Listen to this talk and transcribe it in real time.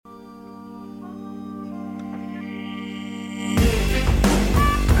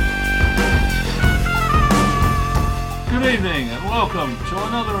evening and welcome to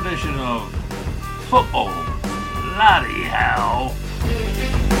another edition of Football Bloody Hell.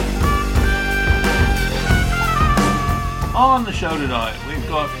 On the show tonight we've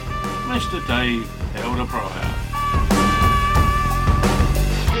got Mr. Dave Elder Pryor.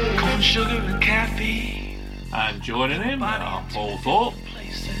 Corn, sugar and caffeine. And joining him are Paul Thorpe.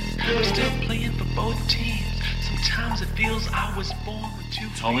 I'm still playing for both teams. Sometimes it feels I was born with two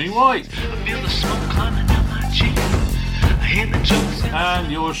Tommy faces. White. I feel the smoke climbing down my cheek. I hear the jokes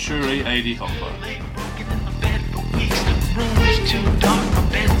And yours truly, A.D. Hopper. lay broken in my bed for weeks. The room is too dark, my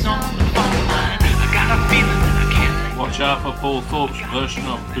bed's on the phone line. I got a feeling that I can't let Watch out for Paul Thorpe's version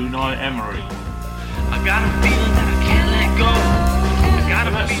of Unai Emery. I got a feeling that I can't let go. I got So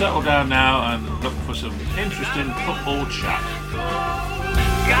a let's feeling. settle down now and look for some interesting football chat.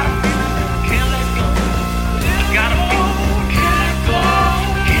 Got a feeling that I can't let go. I got a feeling that I can't let go.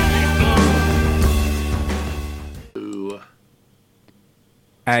 Can't let go.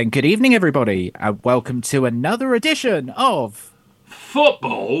 And good evening, everybody, and welcome to another edition of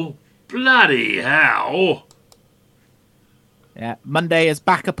Football Bloody Hell. Monday is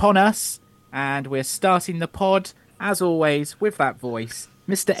back upon us, and we're starting the pod, as always, with that voice.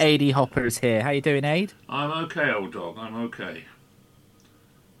 Mr. A.D. Hopper is here. How you doing, Aid? I'm okay, old dog, I'm okay.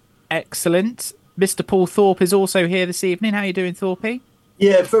 Excellent. Mr. Paul Thorpe is also here this evening. How you doing, Thorpe?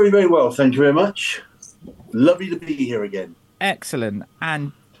 Yeah, very, very well. Thank you very much. Lovely to be here again. Excellent.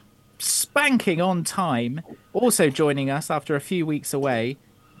 And spanking on time, also joining us after a few weeks away,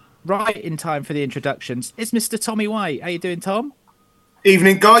 right in time for the introductions, is Mr. Tommy White. How you doing, Tom?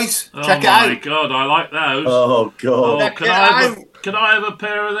 Evening, guys. Oh Check it my out. god, I like those. Oh, God. Oh, Check can it I have a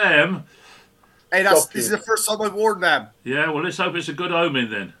pair of them? Hey, this is the first time I've worn them. Yeah, well, let's hope it's a good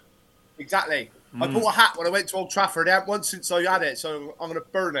omen then. Exactly. I bought a hat when I went to Old Trafford. I haven't one since I had it, so I'm going to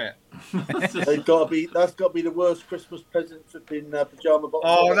burn it. That's got to be the worst Christmas present flipping pyjama bottom.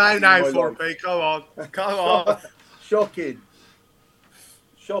 Oh, I've now, ever seen in my Thorpe. Come on. Come on. life. Shocking.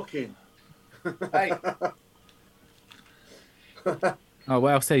 Hey, Oh,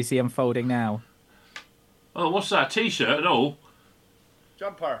 what else is he unfolding now? Oh, what's that, T-shirt and all?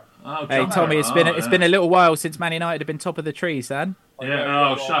 jumper. Oh, Hey, jumper. Tommy, it's Oh, been a little while since Man United have been top of the tree, son. Yeah,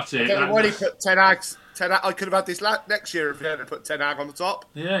 oh, shut it. I don't know why he put 10 Ags. I could have had this next year if he hadn't put 10 Ag on the top.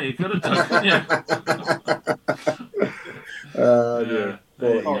 Yeah, you could have done, couldn't you? Yeah.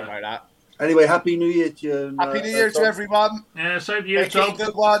 There you Sorry go. about that. Anyway, Happy New Year to you. Happy New Year to Tom. everyone. Yeah, same to you, Make it a Tom.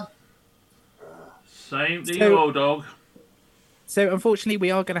 good one. Same to So- you, old dog. So, unfortunately, we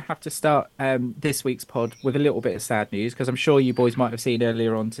are going to have to start this week's pod with a little bit of sad news, because I'm sure you boys might have seen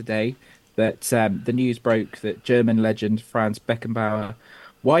earlier on today that the news broke that German legend Franz Beckenbauer,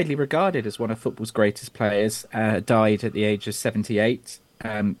 widely regarded as one of football's greatest players, died at the age of 78.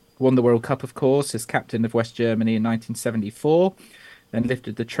 Won the World Cup, of course, as captain of West Germany in 1974, then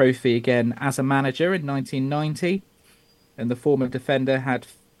lifted the trophy again as a manager in 1990. And the former defender had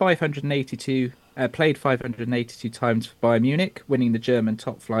 582 played 582 times for Bayern Munich, winning the German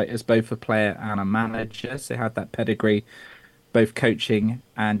top flight as both a player and a manager. So he had that pedigree, both coaching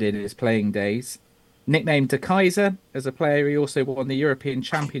and in his playing days. Nicknamed De Kaiser as a player, he also won the European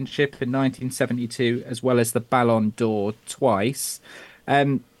Championship in 1972, as well as the Ballon d'Or twice.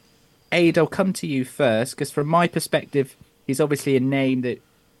 Aid, I'll come to you first, because from my perspective, he's obviously a name that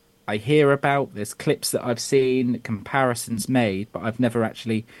I hear about. There's clips that I've seen, comparisons made, but I've never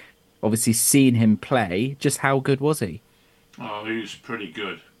actually obviously seen him play. Just how good was he? Oh, he was pretty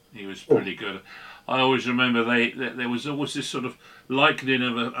good. He was pretty good. I always remember there was always this sort of likening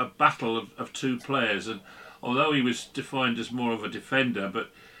of a battle of two players, and although he was defined as more of a defender,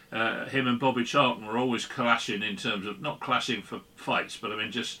 but him and Bobby Charlton were always clashing in terms of, not clashing for fights, but I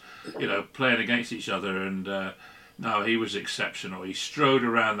mean just, playing against each other. And no, he was exceptional. He strode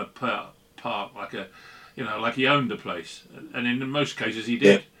around the park like he owned the place, and in most cases he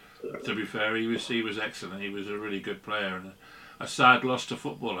did. To be fair, he was excellent. He was a really good player, and a sad loss to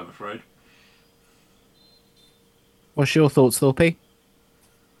football, I'm afraid. What's your thoughts, Thorpe?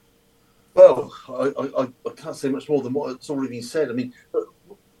 Well, I can't say much more than what's already been said. I mean,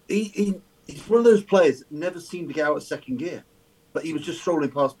 he's one of those players that never seemed to get out of second gear, but he was just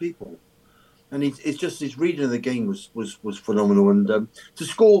strolling past people, and it's just his reading of the game was phenomenal. And to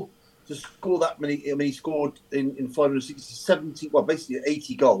score that many, I mean, he scored in 560, 70, well, basically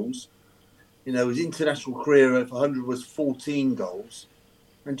 80 goals. His international career of 100 was 14 goals,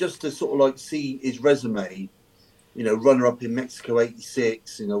 and just to sort of like see his resume. Runner-up in Mexico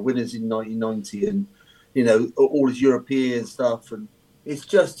 '86, winners in 1990, and all his European stuff, and it's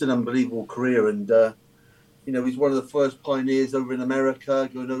just an unbelievable career. And he's one of the first pioneers over in America,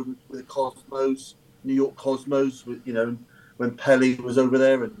 going over with the Cosmos. New York Cosmos, when Pelé was over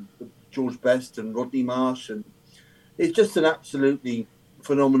there, and George Best and Rodney Marsh, and it's just an absolutely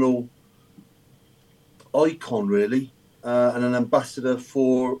phenomenal icon, really, and an ambassador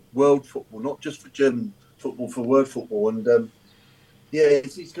for world football, not just for German football, for world football. And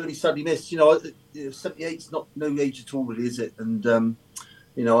it's going to be sadly missed. 78's not no age at all, really, is it? And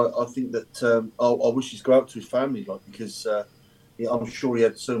I think that I wish he'd go out to his family, because I'm sure he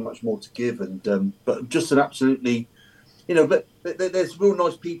had so much more to give. And but just an absolutely, but there's real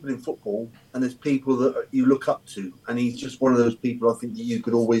nice people in football, and there's people that you look up to, and he's just one of those people I think that you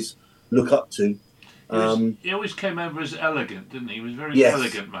could always look up to. He always came over as elegant, didn't he? He was a very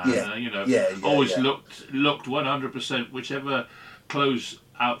elegant man. Always looked 100%, whichever clothes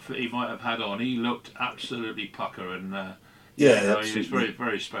outfit he might have had on, he looked absolutely pucker, and he was a very,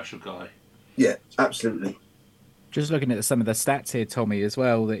 very special guy. Yeah, absolutely. Just looking at some of the stats here, Tommy, as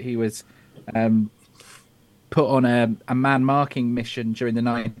well, that he was put on a man-marking mission during the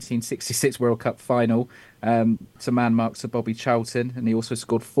 1966 World Cup final to man-mark Sir Bobby Charlton, and he also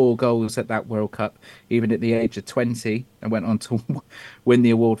scored 4 goals at that World Cup, even at the age of 20, and went on to win the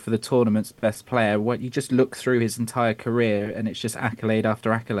award for the tournament's best player. You just look through his entire career, and it's just accolade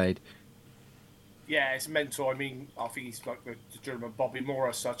after accolade. Yeah, it's mental. I mean, I think he's like the German Bobby Moore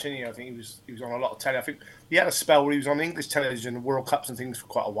as such, and I think he was on a lot of telly. I think he had a spell where he was on English television, the World Cups and things for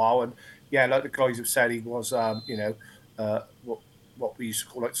quite a while, and like the guys have said, he was, what we used to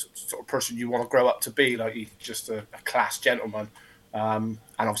call sort of person you want to grow up to be. Like, he's just a class gentleman, and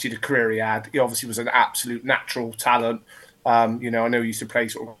obviously the career he had. He obviously was an absolute natural talent. I know he used to play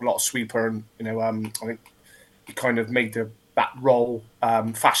sort of a lot of sweeper, and I think he kind of made that role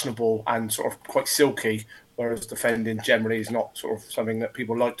fashionable and sort of quite silky, whereas defending generally is not sort of something that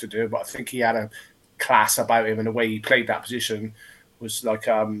people like to do. But I think he had a class about him, and the way he played that position was like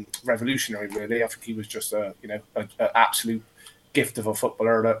revolutionary, really. I think he was just an absolute gift of a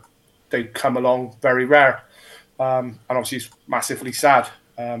footballer that they come along very rare, and obviously it's massively sad.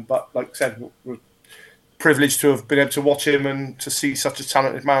 But like I said, we're privileged to have been able to watch him and to see such a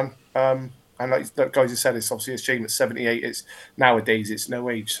talented man. And like the guys have said, it's obviously a shame at 78. It's nowadays it's no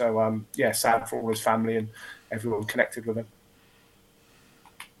age. So sad for all his family and everyone connected with him.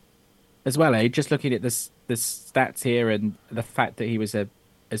 As well, just looking at the stats here and the fact that he was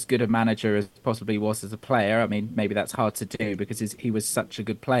as good a manager as possibly was as a player. I mean, maybe that's hard to do because he was such a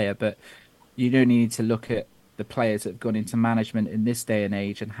good player, but you don't need to look at the players that have gone into management in this day and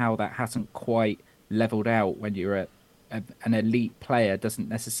age and how that hasn't quite leveled out. When you're an elite player doesn't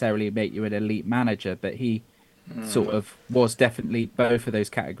necessarily make you an elite manager, but he sort of was definitely both of those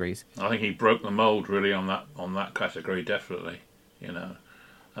categories. I think he broke the mould really on that category, definitely.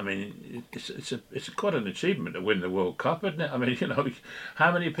 I mean, it's quite an achievement to win the World Cup, isn't it? I mean,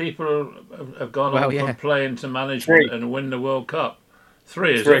 how many people have gone on from playing to management and win the World Cup?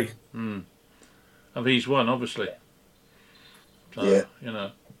 3, is it? And he's one, obviously. So,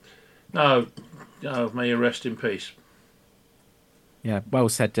 No, may you rest in peace. Yeah, well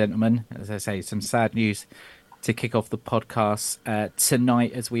said, gentlemen. As I say, some sad news to kick off the podcast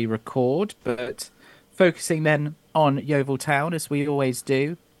tonight as we record, but focusing then on Yeovil Town, as we always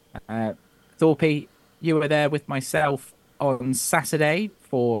do. Thorpe, you were there with myself on Saturday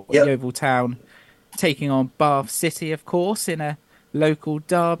for Yeovil Town taking on Bath City, of course, in a local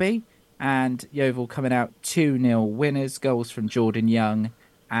derby, and Yeovil coming out 2-0 winners, goals from Jordan Young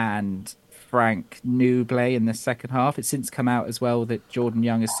and Frank Newblay in the second half. It's since come out as well that Jordan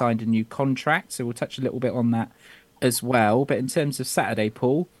Young has signed a new contract, so we'll touch a little bit on that as well. But in terms of Saturday,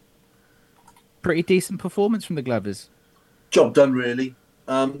 Paul, pretty decent performance from the Glovers. Job done, really.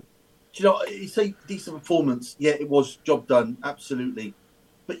 You say decent performance. Yeah, it was job done, absolutely.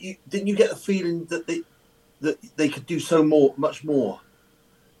 But didn't you get the feeling that they could do much more?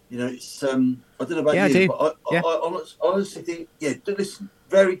 It's I don't know about you, but I honestly think, listen,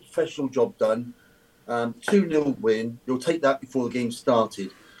 very professional job done. 2-0 win. You'll take that before the game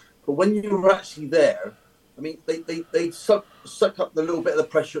started. But when you were actually there, I mean, they suck up the little bit of the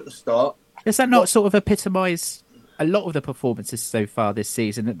pressure at the start. Does that not sort of epitomise a lot of the performances so far this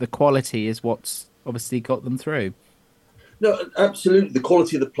season, that the quality is what's obviously got them through? No, absolutely. The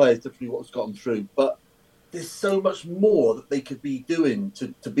quality of the players is definitely what's got them through. But there's so much more that they could be doing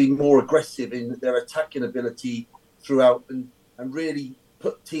to be more aggressive in their attacking ability throughout and really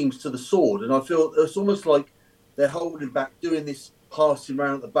put teams to the sword. And I feel it's almost like they're holding back, doing this passing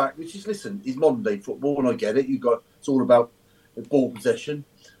around at the back, which is modern day football, and I get it. It's all about the ball possession.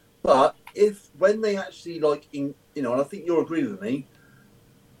 But when they actually and I think you'll agree with me.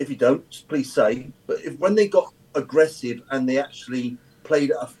 If you don't, please say. But when they got aggressive and they actually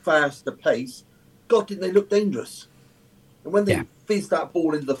played at a faster pace, God, didn't they look dangerous? And when they fizzed that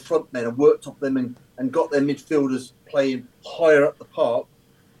ball into the front men and worked off them and got their midfielders playing higher up the park,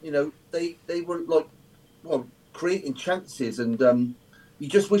 they weren't creating chances. And you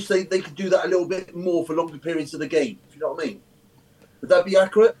just wish they could do that a little bit more for longer periods of the game. If you know what I mean? Would that be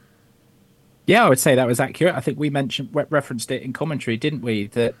accurate? Yeah, I would say that was accurate. I think we referenced it in commentary, didn't we?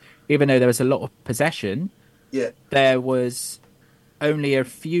 That even though there was a lot of possession, there was only a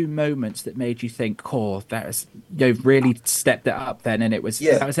few moments that made you think, "Oh, that was really stepped it up." Then, and it was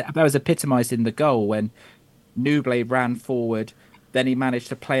that was epitomised in the goal when Nublet ran forward. Then he managed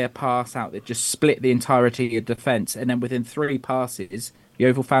to play a pass out that just split the entirety of defence, and then within 3 passes,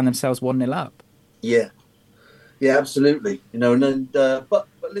 Yeovil found themselves 1-0 up. Yeah, absolutely. And then, but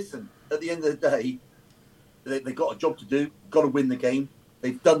listen. At the end of the day, they've got a job to do. Got to win the game.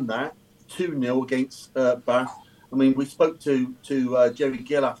 They've done that. 2-0 against Bath. I mean, we spoke to Jerry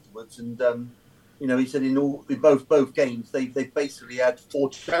Gill afterwards, and he said in both games they basically had 4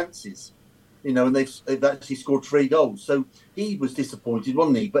 chances. And they've actually scored 3 goals. So he was disappointed,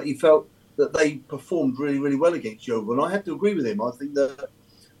 wasn't he? But he felt that they performed really, really well against Yeovil, and I have to agree with him. I think that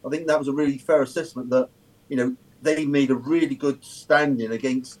was a really fair assessment. That they made a really good standing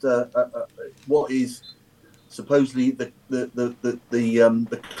against what is supposedly the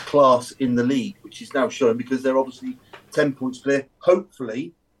class in the league, which is now showing because they're obviously 10 points clear.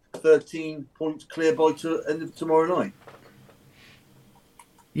 Hopefully, 13 points clear by end of tomorrow night.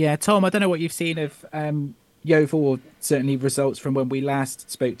 Yeah, Tom, I don't know what you've seen of Yeovil, or certainly results from when we last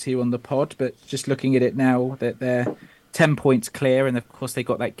spoke to you on the pod, but just looking at it now, that they're 10 points clear, and of course they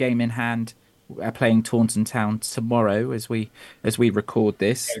got that game in hand. Playing Taunton Town tomorrow as we record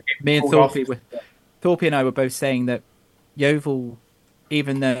this. Me and Thorpe and I were both saying that Yeovil,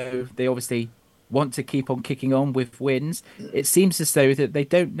 even though they obviously want to keep on kicking on with wins, it seems as though that they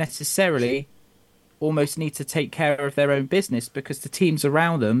don't necessarily almost need to take care of their own business, because the teams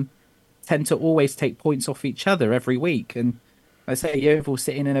around them tend to always take points off each other every week. And I say Yeovil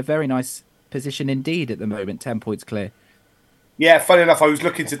sitting in a very nice position indeed at the moment, 10 points clear. Yeah, funny enough, I was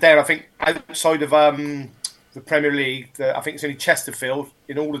looking today, and I think outside of the Premier League, I think it's only Chesterfield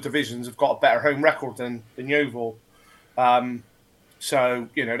in all the divisions have got a better home record than Yeovil. So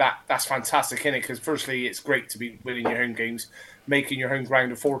that's fantastic, isn't it? Because firstly, it's great to be winning your home games, making your home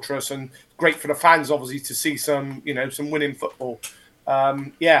ground a fortress, and great for the fans, obviously, to see some winning football.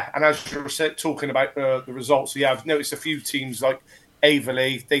 And as you were talking about the results, I've noticed a few teams like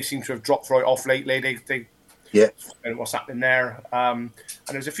Averley, they seem to have dropped right off lately. They and what's happening there. And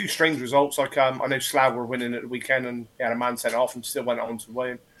there's a few strange results. Like I know Slough were winning at the weekend, and they had a man sent off and still went on to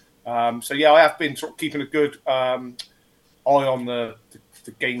win. I have been sort of keeping a good eye on the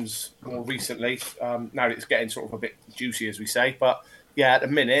games more recently. Now that it's getting sort of a bit juicy, as we say. But at the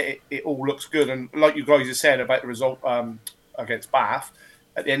minute it all looks good. And like you guys are saying about the result against Bath,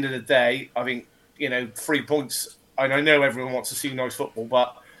 at the end of the day, I think 3 points. And I know everyone wants to see nice football,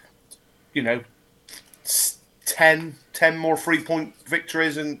 but 10 more 3-point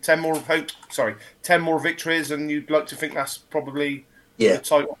victories and 10 more victories, and you'd like to think that's probably the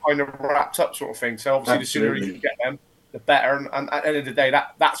title kind of wrapped up sort of thing. So obviously the sooner you can get them, the better. And at the end of the day,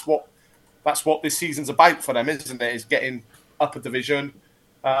 that's what this season's about for them, isn't it? Is getting up a division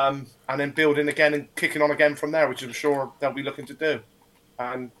and then building again and kicking on again from there, which I'm sure they'll be looking to do,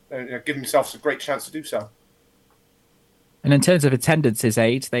 and give themselves a great chance to do so. And in terms of attendances,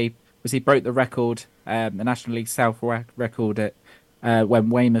 Aid, he broke the record, the National League South record at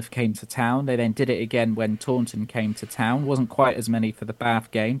when Weymouth came to town. They then did it again when Taunton came to town. Wasn't quite as many for the Bath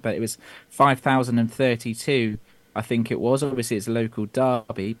game, but it was 5,032, I think it was. Obviously, it's a local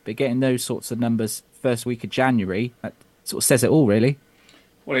derby, but getting those sorts of numbers first week of January, that sort of says it all, really.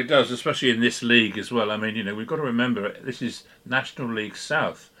 Well, it does, especially in this league as well. I mean, we've got to remember, this is National League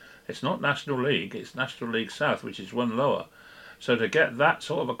South. It's not National League, it's National League South, which is one lower. So to get that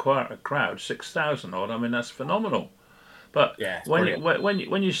sort of a crowd, 6,000 odd, I mean, that's phenomenal. But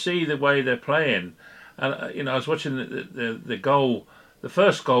when you see the way they're playing, I was watching the goal. The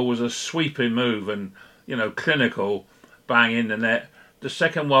first goal was a sweeping move and clinical, bang in the net. The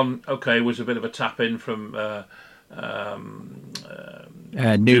second one, was a bit of a tap in from Nublet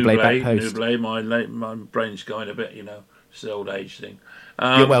back post. Nublet, my brain's going a bit, it's the old age thing.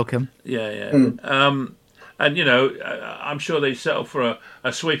 You're welcome. And I'm sure they settle for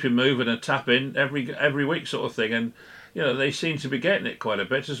a sweeping move and a tap in every week sort of thing, and they seem to be getting it quite a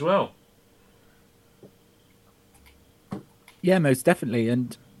bit as well. Yeah, most definitely.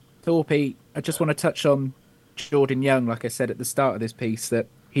 And Thorpe, I just want to touch on Jordan Young. Like I said at the start of this piece, that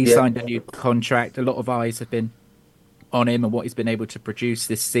he signed a new contract. A lot of eyes have been on him and what he's been able to produce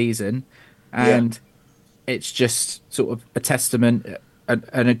this season. and it's just sort of a testament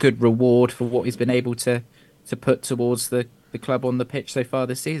and a good reward for what he's been able to put towards the club on the pitch so far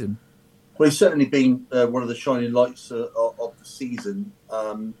this season. Well, he's certainly been one of the shining lights of the season.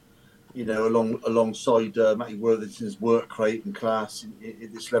 Alongside Matty Worthington's work rate and class in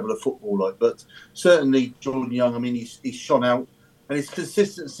this level of football. But certainly Jordan Young, I mean, he's shone out, and his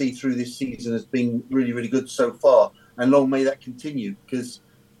consistency through this season has been really, really good so far. And long may that continue, because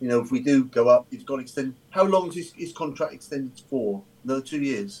if we do go up, he's got extended. How long is his contract extended for? Another 2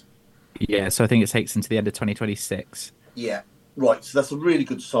 years. Yeah, so I think it takes him to the end of 2026. Yeah, right. So that's a really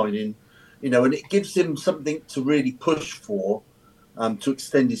good signing, and it gives him something to really push for. To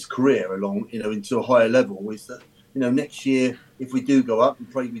extend his career along, into a higher level, is that, next year, if we do go up,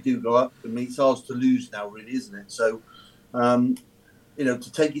 and pray we do go up, I mean, it's ours to lose now, really, isn't it? So,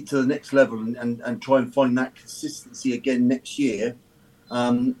 to take it to the next level and try and find that consistency again next year,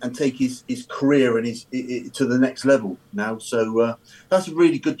 and take his career and his to the next level now. So that's a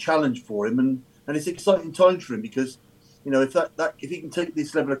really good challenge for him, and it's exciting times for him, because, if he can take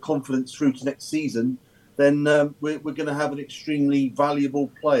this level of confidence through to next season, then we're going to have an extremely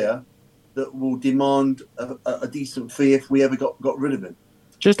valuable player that will demand a decent fee if we ever got rid of him.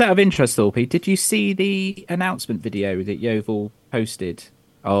 Just out of interest, Thorpe, did you see the announcement video that Yeovil posted?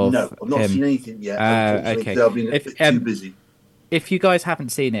 No, I've not seen anything yet. Okay. I've been a bit too busy. If you guys haven't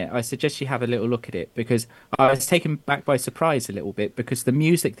seen it, I suggest you have a little look at it, because I was taken back by surprise a little bit, because the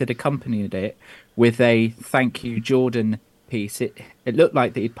music that accompanied it with a "Thank You, Jordan" piece, it looked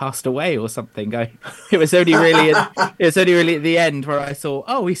like that he'd passed away or something. It was only really at the end where I saw,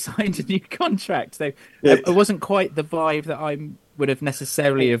 oh, he signed a new contract. So it wasn't quite the vibe that I would have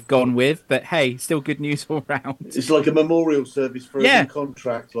necessarily have gone with, but hey, still good news all round. It's like a memorial service for a new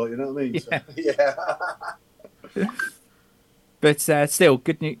contract, like, you know what I mean? Yeah. So, but still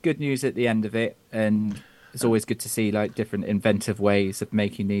good news at the end of it, and it's always good to see like different inventive ways of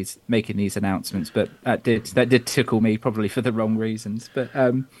making these announcements. But that did tickle me, probably for the wrong reasons. But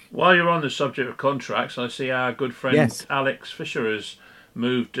while you're on the subject of contracts, I see our good friend Alex Fisher has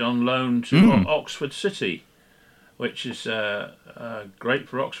moved on loan to Oxford City, which is great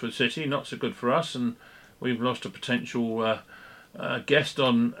for Oxford City, not so good for us, and we've lost a potential guest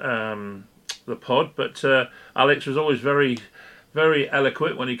on the pod. But Alex was always very, very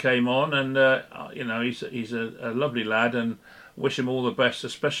eloquent when he came on, and he's a lovely lad, and wish him all the best,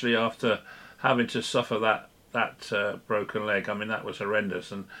 especially after having to suffer that broken leg. I mean, that was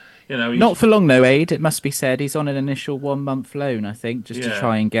horrendous, and he's not for long though, Aid. It must be said, he's on an initial 1 month loan, I think, just to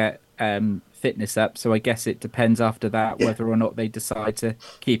try and get fitness up. So I guess it depends after that whether or not they decide to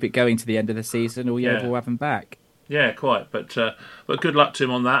keep it going to the end of the season, or we'll have him back. Yeah, quite. But good luck to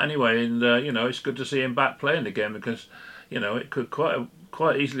him on that anyway, and it's good to see him back playing again, because it could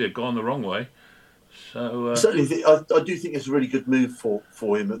quite easily have gone the wrong way. So certainly, I do think it's a really good move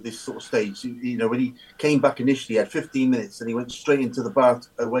for him at this sort of stage. When he came back initially, he had 15 minutes, and he went straight into the Bath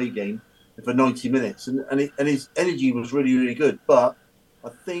away game for 90 minutes, and his energy was really, really good. But I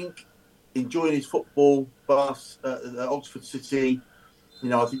think enjoying his football, Bath, Oxford City,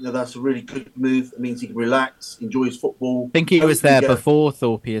 I think that's a really good move. It means he can relax, enjoy his football. I think he was there before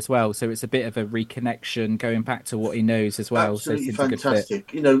Thorpe as well, so it's a bit of a reconnection, going back to what he knows as well. Absolutely fantastic.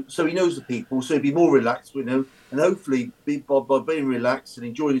 So he knows the people, so he'll be more relaxed, and hopefully by being relaxed and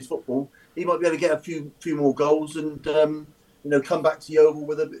enjoying his football, he might be able to get a few more goals and come back to Yeovil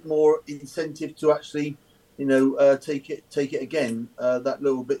with a bit more incentive to actually take it again that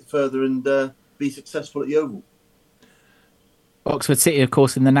little bit further and be successful at Yeovil. Oxford City, of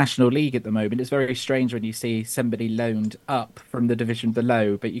course, in the National League at the moment. It's very strange when you see somebody loaned up from the division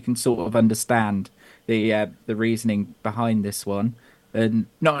below, but you can sort of understand the reasoning behind this one. And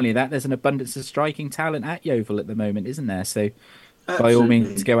not only that, there's an abundance of striking talent at Yeovil at the moment, isn't there? So by all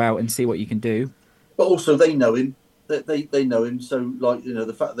means, go out and see what you can do. But also, they know him. They know him. So,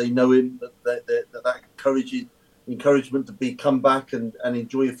 the fact they know him, that encouragement to come back and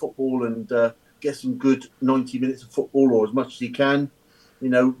enjoy your football and get some good 90 minutes of football, or as much as he can,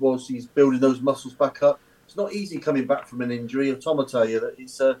 whilst he's building those muscles back up. It's not easy coming back from an injury. Tom will tell you that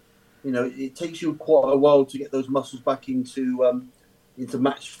it's it takes you quite a while to get those muscles back into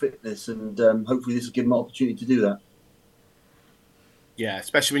match fitness, and hopefully this will give him an opportunity to do that. Yeah,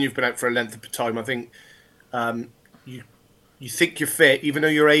 especially when you've been out for a length of time. I think you think you're fit, even though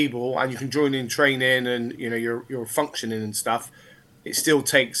you're able and you can join in training and you're functioning and stuff. It still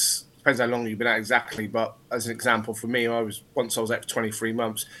takes. Depends how long you've been out exactly, but as an example, for me, once I was out for 23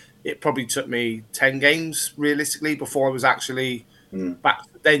 months, it probably took me 10 games realistically before I was actually back.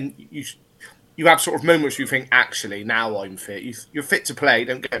 Then you have sort of moments where you think, actually, now I'm fit. You're fit to play,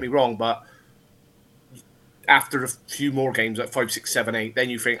 don't get me wrong, but after a few more games, like 5, 6, 7, 8, then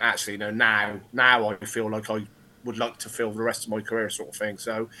you think, actually, no, now I feel like I would like to fill the rest of my career, sort of thing.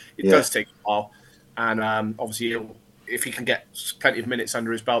 So it does take a while, and obviously, if he can get plenty of minutes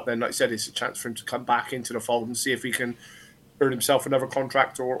under his belt, then, like I said, it's a chance for him to come back into the fold and see if he can earn himself another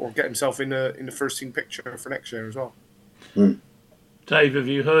contract or get himself in the first team picture for next year as well. Dave, have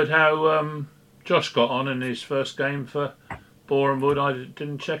you heard how Josh got on in his first game for Boreham Wood? I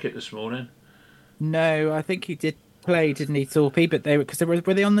didn't check it this morning. No, I think he did play, didn't he, Thorpe? But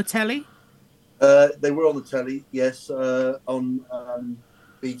were they on the telly? They were on the telly, yes, on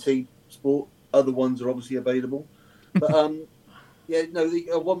BT Sport. Other ones are obviously available. But, a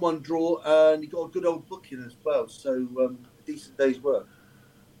 1-1 draw, and he got a good old booking as well. So, a decent day's work.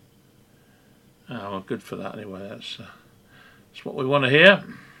 Oh, well, good for that anyway. That's what we want to hear.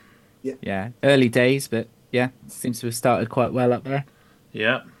 Yeah, early days, but yeah, seems to have started quite well up there.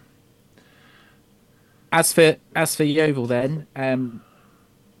 Yeah. As for Yeovil, then,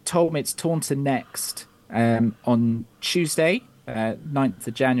 told me it's Taunton next on Tuesday, 9th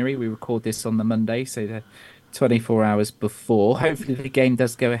of January. We record this on the Monday, so the 24 hours before. Hopefully the game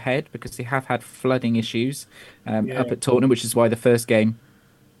does go ahead, because they have had flooding issues up at Taunton, which is why the first game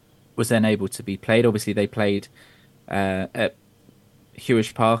was then able to be played. Obviously, they played at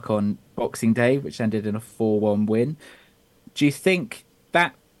Hewish Park on Boxing Day, which ended in a 4-1 win. Do you think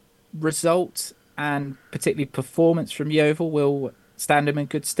that result and particularly performance from Yeovil will stand them in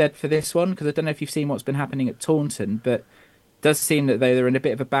good stead for this one? Because I don't know if you've seen what's been happening at Taunton, but it does seem that they're in a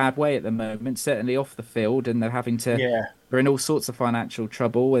bit of a bad way at the moment, certainly off the field, and they're having to... They're in all sorts of financial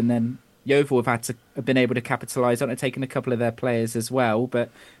trouble, and then Yeovil have been able to capitalise on it, taking a couple of their players as well, but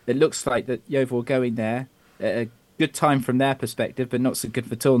it looks like that Yeovil are going there at a good time from their perspective, but not so good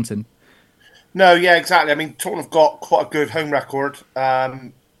for Taunton. No, yeah, exactly. I mean, Taunton have got quite a good home record.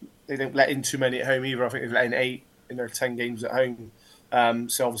 They don't let in too many at home either. I think they've let in 8 in their 10 games at home.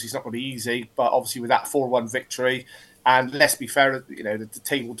 So obviously it's not going to be easy, but obviously with that 4-1 victory, and let's be fair, the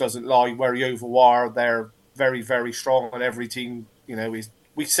table doesn't lie where Yeovil are. They're very, very strong, and every team,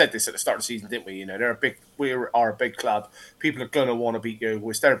 we said this at the start of the season, didn't we? We are a big club. People are going to want to beat Yeovil.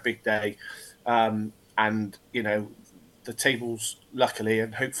 It's their big day, and the table's, luckily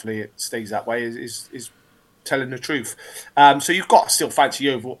and hopefully it stays that way, is telling the truth. So you've got to still fancy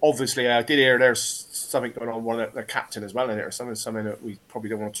Yeovil. Obviously, I did hear there's something going on with one of their captain as well in it, or something that we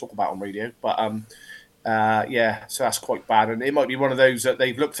probably don't want to talk about on radio. But so that's quite bad. And it might be one of those that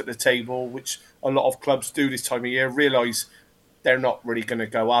they've looked at the table, which a lot of clubs do this time of year, realise they're not really going to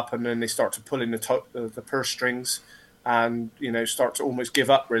go up, and then they start to pull in the purse strings and, start to almost give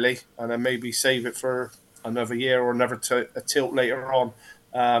up, really, and then maybe save it for another year or another a tilt later on.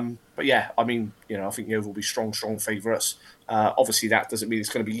 But yeah, I mean, I think Yeovil will be strong favourites. Obviously, that doesn't mean it's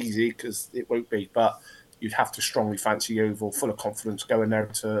going to be easy, because it won't be, but you'd have to strongly fancy Yeovil, full of confidence, go in there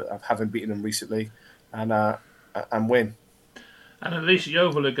to having beaten them recently and win. And at least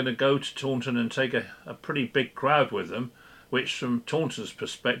Yeovil are going to go to Taunton and take a pretty big crowd with them, which from Taunton's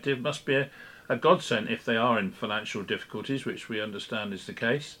perspective must be a godsend if they are in financial difficulties, which we understand is the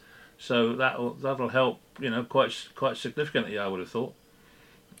case. So that'll help, quite significantly, I would have thought.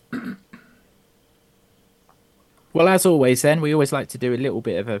 Well, as always, then, we always like to do a little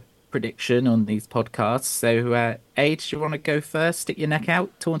bit of a prediction on these podcasts. So, Age, do you want to go first? Stick your neck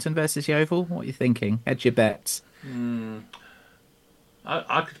out. Taunton versus Yeovil. What are you thinking? Hedge your bets.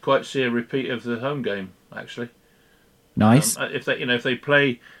 I could quite see a repeat of the home game, actually. Nice. If they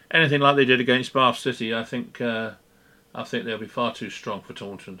play anything like they did against Bath City, I think they'll be far too strong for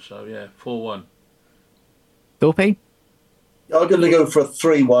Taunton. So yeah, 4-1. Thorpe? I'm going to go for a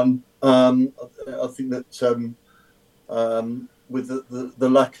 3-1. I think that with the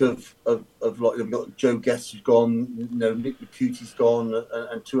lack of like, we've got Joe Guest who's gone, Nick McCutie's gone,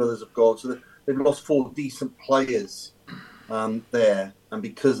 and 2 others have gone. So they've lost 4 decent players there, and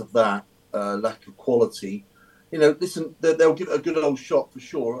because of that lack of quality, listen, they'll give it a good old shot for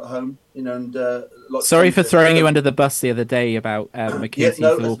sure at home. And sorry for throwing you under the bus the other day about McCutie,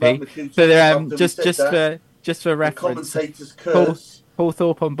 Thorpe. But just for reference, commentator's curse. Paul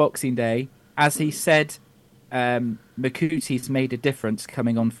Thorpe on Boxing Day, as he said, McCutie's made a difference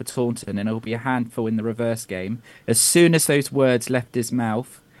coming on for Taunton, and it'll be a handful in the reverse game. As soon as those words left his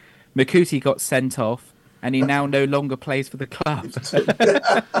mouth, McCutie got sent off, and he now no longer plays for the club.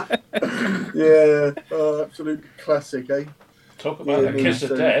 Absolute classic, eh? Talk about a kiss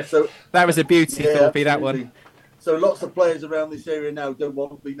of death. So, that was a beauty, Thorpe, absolutely. that one. So lots of players around this area now don't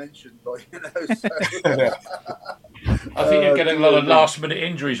want to be mentioned. So. I think you're getting a lot of last-minute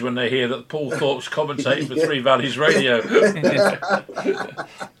injuries when they hear that Paul Thorpe's commentating for Three Valleys Radio.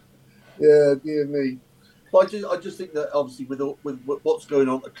 Yeah, dear me. But I just think that obviously with what's going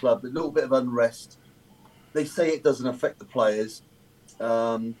on at the club, a little bit of unrest. They say it doesn't affect the players.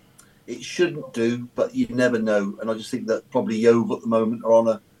 It shouldn't do, but you never know. And I just think that probably Yeovil at the moment are on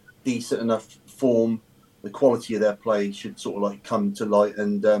a decent enough form. The quality of their play should sort of like come to light.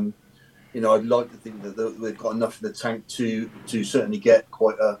 And I'd like to think that they've got enough in the tank to certainly get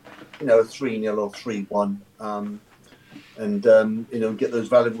quite a 3-0 or 3-1. And get those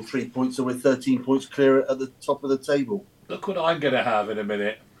valuable 3 points. So we're 13 points clear at the top of the table. Look what I'm going to have in a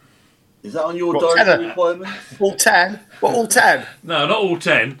minute. Is that on your dietary requirements? All 10? What, all 10? No, not all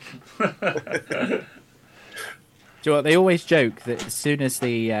 10. Do you know what? They always joke that as soon as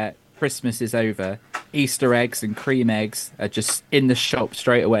the Christmas is over, Easter eggs and cream eggs are just in the shop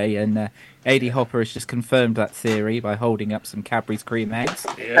straight away. And AD Hopper has just confirmed that theory by holding up some Cadbury's cream eggs.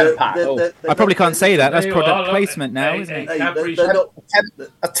 Yeah. I probably can't say that. That's product placement now, isn't it? Cadbury's. A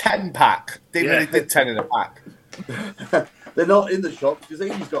 10-pack. They really did 10 in a pack. They're not in the shop because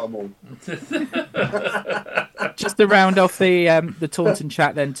Amy's got them all. Just to round off the Taunton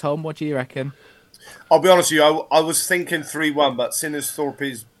chat then, Tom, what do you reckon? I'll be honest with you, I was thinking 3-1, but Sinners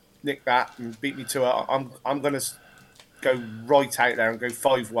Thorpe's nicked that and beat me to it. I'm going to go right out there and go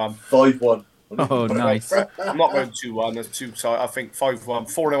 5-1. 5-1. Oh, nice. I'm not going 2-1. That's too tight. I think 5-1.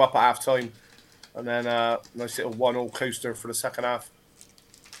 4-0 up at half time. And then nice little 1-1 coaster for the second half.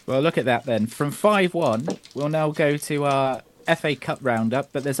 Well, look at that then. From 5-1, we'll now go to our FA Cup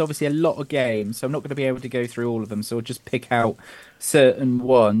roundup, but there's obviously a lot of games, so I'm not going to be able to go through all of them, so we'll just pick out certain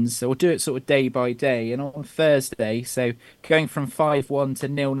ones. So we'll do it sort of day by day. And on Thursday, so going from 5-1 to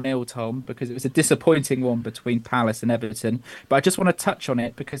 0-0, Tom, because it was a disappointing one between Palace and Everton. But I just want to touch on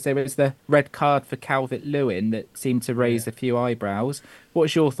it because there was the red card for Calvert-Lewin that seemed to raise a few eyebrows.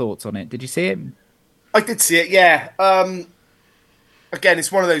 What's your thoughts on it? Did you see it? I did see it, yeah. Again,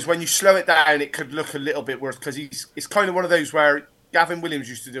 it's one of those, when you slow it down, it could look a little bit worse because it's kind of one of those where Gavin Williams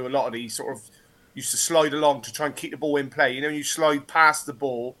used to do a lot of these, sort of used to slide along to try and keep the ball in play. You slide past the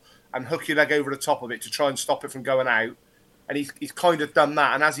ball and hook your leg over the top of it to try and stop it from going out. And he's kind of done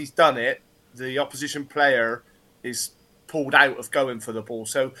that. And as he's done it, the opposition player is pulled out of going for the ball.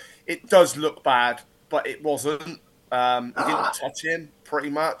 So it does look bad, but it wasn't. He didn't touch him, pretty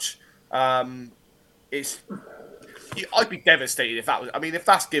much. I'd be devastated if that was. I mean, if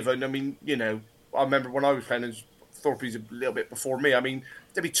that's given, I remember when I was playing, and Thorpe's a little bit before me. I mean,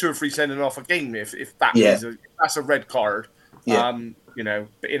 there'd be 2 or 3 sending off a game if that is if that's a red card. Yeah.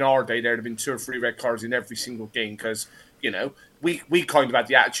 But in our day, there'd have been 2 or 3 red cards in every single game because we kind of had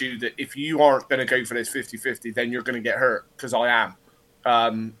the attitude that if you aren't going to go for this 50-50, then you're going to get hurt because I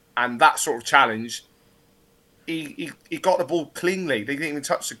am. And that sort of challenge, he got the ball cleanly. They didn't even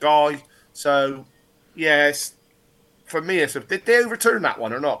touch the guy. So, yes. For me, did they overturn that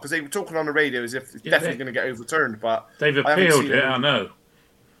one or not? Because they were talking on the radio as if it's definitely going to get overturned. But they've appealed it, I know.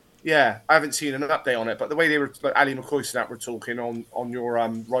 Yeah, I haven't seen an update on it. But the way they were, like Ali McCoy and that were talking on your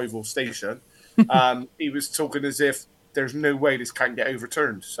rival station, he was talking as if there's no way this can't get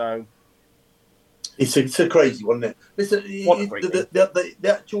overturned. So it's a crazy one, isn't it? Listen,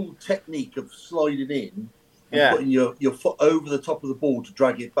 the actual technique of sliding in and putting your foot over the top of the ball to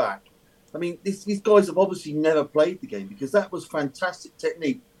drag it back. I mean, these guys have obviously never played the game because that was fantastic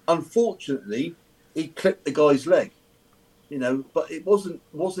technique. Unfortunately, he clipped the guy's leg, but it wasn't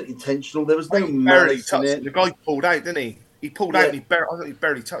intentional. There was no malice in it. The guy pulled out, didn't he? He pulled out and I think he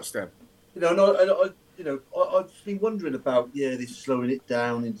barely touched him. I've been wondering about this slowing it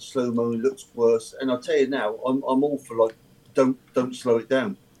down into slow mo. It looks worse, and I'll tell you now, I'm all for don't slow it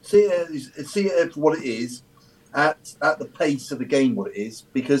down. See it for what it is, at the pace of the game, what it is,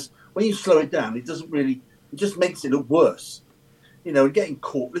 because when you slow it down, it just makes it look worse. And getting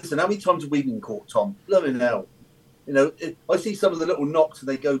caught. Listen, how many times have we been caught, Tom? Blooming hell. I see some of the little knocks and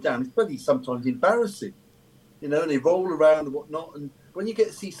they go down. It's bloody sometimes embarrassing. And they roll around and whatnot. And when you get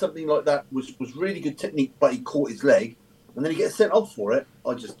to see something like that, was really good technique, but he caught his leg, and then he gets sent off for it.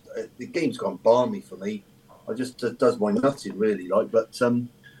 The game's gone balmy for me. I just does my nutting really, but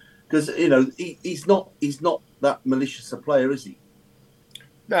because he's not that malicious a player, is he?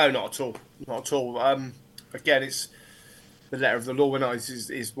 No, not at all. Not at all. Again, it's the letter of the law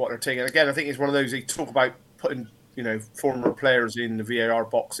is what they're taking. Again, I think it's one of those they talk about putting, former players in the VAR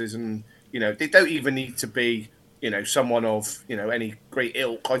boxes, and they don't even need to be, someone of any great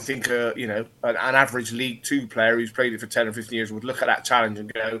ilk. I think an average League Two player who's played it for 10 or 15 years would look at that challenge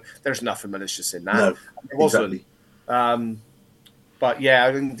and go, "There's nothing malicious in that." No, it wasn't. Exactly. But yeah,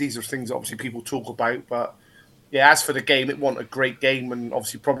 I think these are things that obviously people talk about, but. Yeah, as for the game, it wasn't a great game, and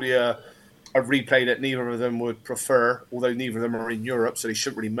obviously probably a a replay that neither of them would prefer, although neither of them are in Europe, so they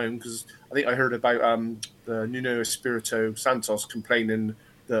shouldn't really moan. Because I think I heard about the Nuno Espirito Santos complaining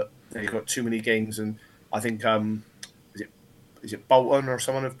that they got too many games, and I think is it Bolton or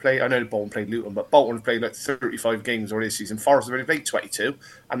someone have played? I know Bolton played Luton, but Bolton have played like 35 games already this season. Forest have only played 22,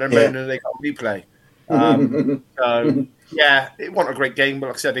 and they're moaning they got a replay. So yeah, it wasn't a great game, but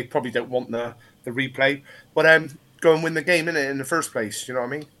like I said, they probably don't want the replay. But go and win the game in the first place. You know what I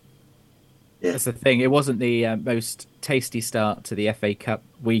mean? Yeah. That's the thing. It wasn't the most tasty start to the FA Cup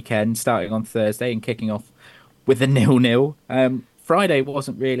weekend, starting on Thursday and kicking off with a 0-0. Friday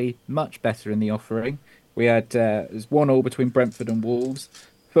wasn't really much better in the offering. We had it was 1-1 between Brentford and Wolves.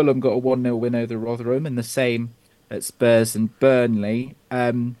 Fulham got a 1-0 win over Rotherham, and the same at Spurs and Burnley.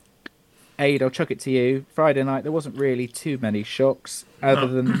 Aid, I'll chuck it to you. Friday night, there wasn't really too many shocks, other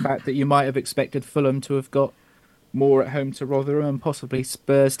than the fact that you might have expected Fulham to have got more at home to Rotherham and possibly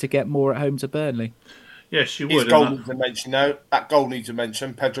Spurs to get more at home to Burnley. Yes, you His would. goal needs a mention now. That goal needs a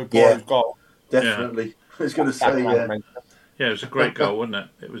mention. Pedro Porro's goal. Definitely. I was going to say, Yeah, it was a great goal, wasn't it?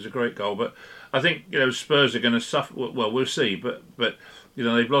 It was a great goal, but I think Spurs are going to suffer. Well, we'll see, but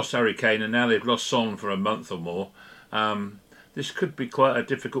they've lost Harry Kane and now they've lost Son for a month or more. This could be quite a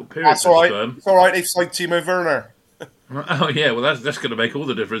difficult period. That's all right. It's all right. They've signed Timo Werner. Oh yeah, well that's going to make all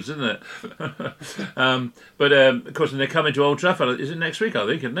the difference, isn't it? But of course, when they come into Old Trafford, is it next week? I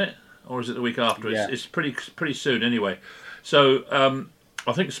think, isn't it, or is it the week after? Yeah. It's pretty soon anyway. So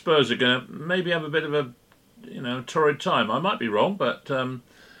I think Spurs are going to maybe have a bit of a torrid time. I might be wrong, but of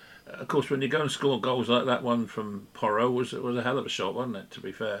course, when you go and score goals like that one from Porro was a hell of a shot, wasn't it? To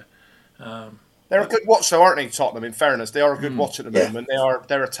be fair. They're a good watch, though, aren't they, Tottenham? In fairness, they are a good watch at the moment.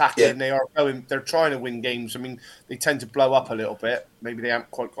 They're attacking. Yeah. They're trying to win games. I mean, they tend to blow up a little bit. Maybe they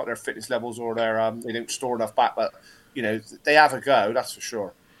haven't quite got their fitness levels, or they don't store enough back. But they have a go. That's for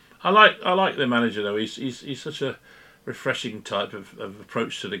sure. I like the manager though. He's such a refreshing type of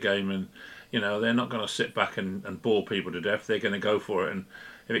approach to the game, and they're not going to sit back and bore people to death. They're going to go for it, and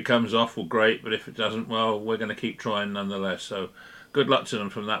if it comes off, well, great. But if it doesn't, well, we're going to keep trying nonetheless. So, good luck to them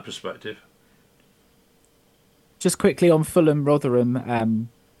from that perspective. Just quickly on Fulham Rotherham,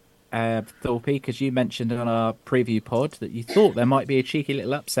 Thorpe, because you mentioned on our preview pod that you thought there might be a cheeky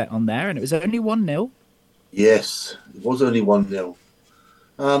little upset on there, and it was only 1-0. Yes, it was only 1-0.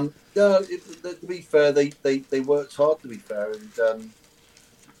 To be fair, they worked hard. To be fair, and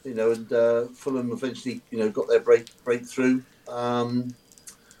Fulham eventually got their breakthrough. But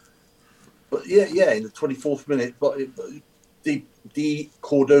in the 24th minute, but the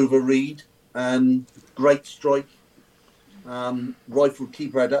Cordova Reed. Great strike. Rifled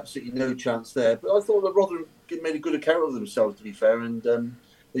keeper had absolutely no chance there. But I thought that Rotherham made a good account of themselves, to be fair, and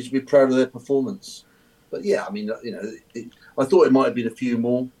they should be proud of their performance. But yeah, I mean, I thought it might have been a few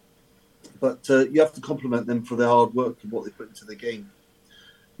more, but you have to compliment them for their hard work and what they put into the game.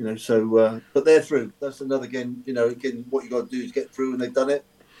 But they're through. That's another game. Again, what you got to do is get through, and they've done it.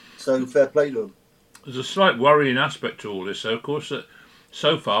 So fair play to them. There's a slight worrying aspect to all this, though, of course, that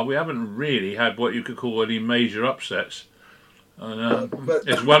so far we haven't really had what you could call any major upsets. And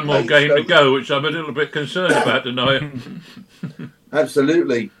there's one more game to go, which I'm a little bit concerned about tonight.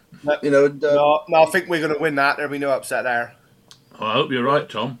 Absolutely. No, I think we're going to win that. There'll be no upset there. I hope you're right,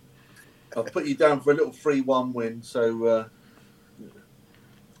 Tom. I'll put you down for a little 3-1 win. So,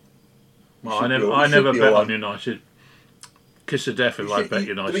 I never bet on United. Kiss of death if I bet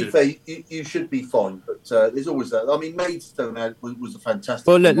United. To be fair, you should be fine, but there's always that. I mean, Maidstone was a fantastic.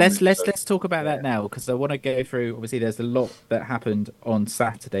 Well, look, let's talk about that now, because I want to go through. Obviously, there's a lot that happened on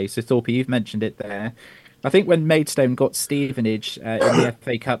Saturday. So, Thorpe, you've mentioned it there. I think when Maidstone got Stevenage in the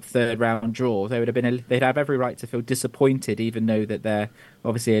FA Cup third round draw, they'd have every right to feel disappointed, even though that they're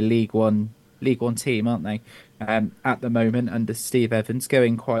obviously a League One team, aren't they? At the moment, under Steve Evans,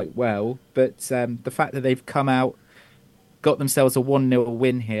 going quite well. But the fact that they've come out, got themselves a 1-0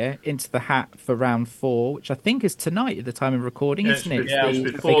 win here into the hat for round 4, which I think is tonight at the time of recording, isn't it?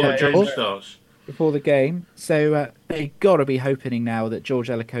 It's before the game starts. Before the game. So they got to be hoping now that George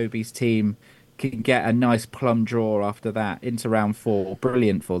Elokobi's team can get a nice plum draw after that into round 4.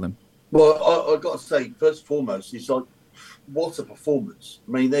 Brilliant for them. Well, I've got to say, first and foremost, it's like, what a performance.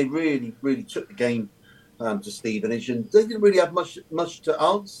 I mean, they really, really took the game to Stevenage, and they didn't really have much to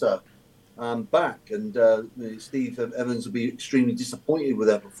answer back, and Steve Evans will be extremely disappointed with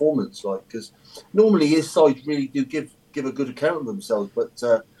their performance, because normally his side really do give a good account of themselves. But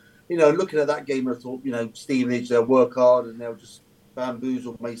looking at that game, I thought Stevenage, they'll work hard and they'll just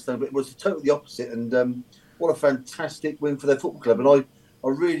bamboozle Maidstone, but it was totally the opposite. And what a fantastic win for their football club! And I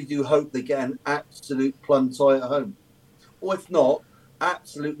really do hope they get an absolute plum tie at home, or if not,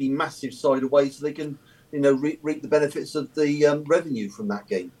 absolutely massive side away so they can, reap the benefits of the revenue from that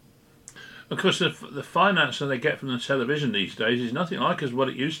game. Of course, the finance that they get from the television these days is nothing like as what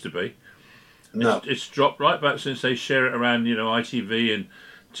it used to be. No. It's dropped right back since they share it around, ITV and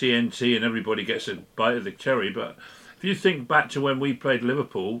TNT, and everybody gets a bite of the cherry. But if you think back to when we played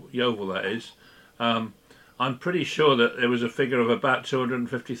Liverpool, Yeovil that is, I'm pretty sure that there was a figure of about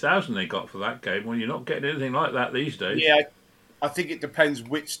 250,000 they got for that game. Well, you're not getting anything like that these days. Yeah, I think it depends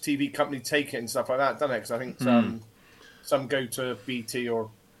which TV company take it and stuff like that, doesn't it? Because I think some go to BT or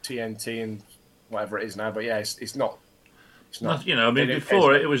TNT and whatever it is now. But yeah, it's not. It's not.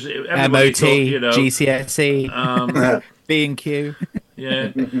 Before it was MOT, thought, GCSE, B&Q.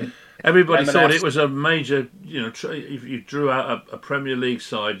 Yeah. Everybody thought it was a major, if you drew out a Premier League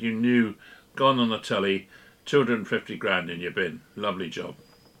side, you knew, gone on the telly, 250 grand in your bin. Lovely job.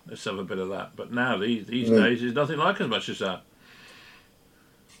 Let's have a bit of that. But now, these days, there's nothing like as much as that.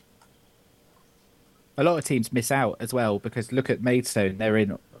 A lot of teams miss out as well because look at Maidstone. They're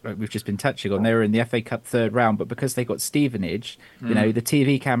in. We've just been touching on. They were in the FA Cup third round, but because they got Stevenage, the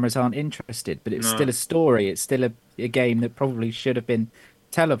TV cameras aren't interested. But it's still a story. It's still a game that probably should have been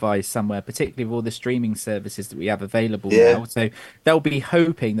televised somewhere, particularly with all the streaming services that we have available now. So they'll be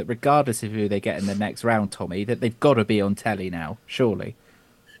hoping that regardless of who they get in the next round, Tommy, that they've got to be on telly now, surely.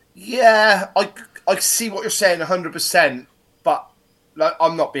 Yeah, I see what you're saying 100%, but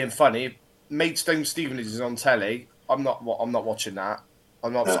I'm not being funny. Maidstone Stevenage is on telly. I'm not watching that.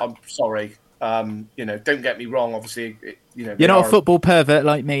 I'm sorry. Don't get me wrong. Obviously, you're not a football pervert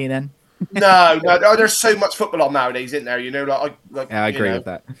like me, then. No. There's so much football on nowadays, isn't there? I agree with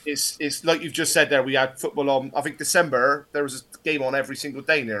that. It's like you've just said there. We had football on. I think December there was a game on every single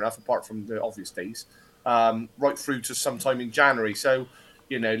day near enough, apart from the obvious days, right through to sometime in January. So,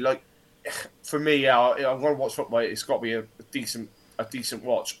 for me, I'm going to watch football. It's got to be a decent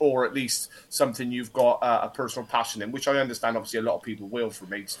watch, or at least something you've got a personal passion in, which I understand. Obviously, a lot of people will for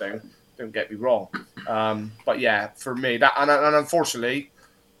Maidstone. Don't get me wrong, but yeah, for me that and unfortunately.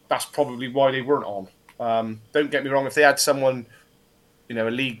 That's probably why they weren't on. Don't get me wrong. If they had someone, a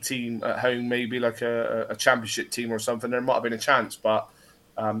league team at home, maybe like a championship team or something, there might have been a chance. But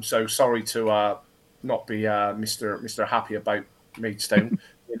so sorry to not be Mr. Happy about Maidstone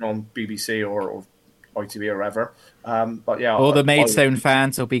being on BBC or ITV or whatever. But yeah, all the Maidstone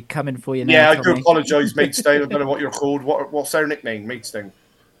fans will be coming for you now. Yeah, I do apologise, Maidstone. I don't know what you're called. What's their nickname, Maidstone?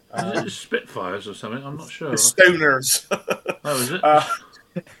 Spitfires or something. I'm not sure. The Stoners. Oh, is it?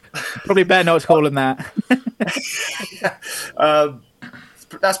 Probably better not to call them that.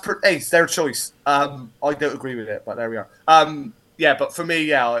 It's their choice. I don't agree with it, but there we are. Yeah, but for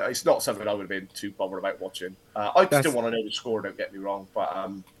me, it's not something I would have been too bothered about watching. I still want to know the score. Don't get me wrong, but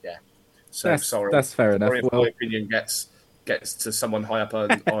yeah. So sorry. That's fair enough. If my opinion gets to someone high up on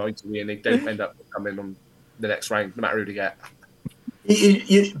ITV and they don't end up coming on the next round, no matter who they get.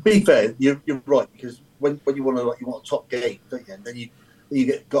 Be fair, you're right, because when you want a top game, don't you? And then you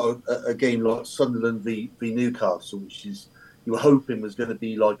got a game like Sunderland v Newcastle, which is you were hoping was going to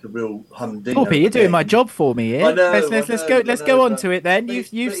be like a real humdinger. Poppy, you're doing my job for me here. I know, let's go on to it then.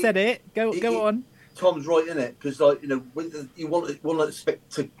 You've said it. Go on. Tom's right in it, because you want a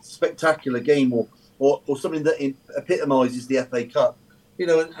spectacular game or something that epitomises the FA Cup,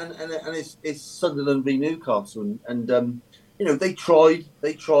 and it's Sunderland v Newcastle, and they tried,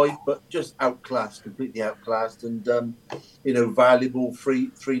 but just completely outclassed, and valuable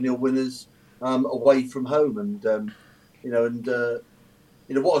 3-0 winners away from home, and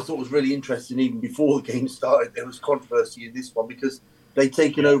what I thought was really interesting, even before the game started, there was controversy in this one because they'd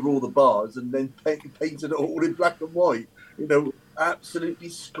taken over all the bars and then painted it all in black and white. Absolutely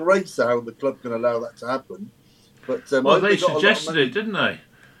disgrace how the club can allow that to happen. But they suggested it, didn't they?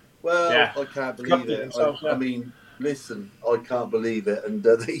 Well, yeah. I can't believe it. I mean. Listen, I can't believe it, and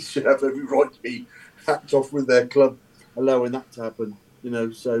they should have every right to be hacked off with their club allowing that to happen.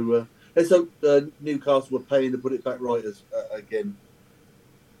 So let's hope Newcastle were paying to put it back right again.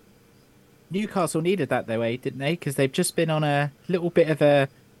 Newcastle needed that though, didn't they? Because they've just been on a little bit of a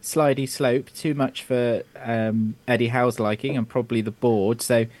slidey slope, too much for Eddie Howe's liking and probably the board.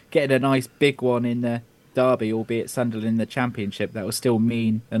 So getting a nice big one in the derby, albeit Sunderland in the Championship, that will still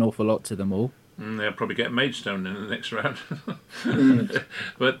mean an awful lot to them all. They'll probably get Maidstone in the next round.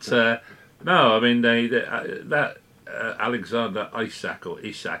 But no, I mean that Alexander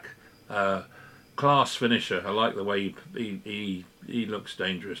Isak, class finisher. I like the way he looks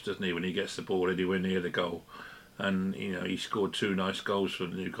dangerous, doesn't he? When he gets the ball anywhere near the goal, and he scored 2 nice goals for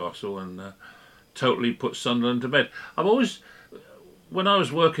Newcastle and totally put Sunderland to bed. when I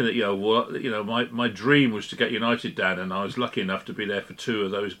was working at Yeovil, my dream was to get United down, and I was lucky enough to be there for 2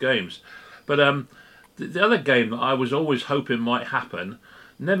 of those games. But the other game that I was always hoping might happen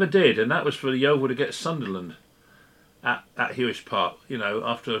never did, and that was for Yeovil to get Sunderland at Hewish Park.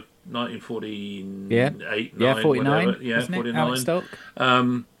 After 1948, 49, whatever. Yeah,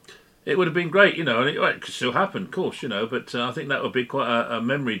 49. It would have been great, and it could still happen, of course, But I think that would be quite a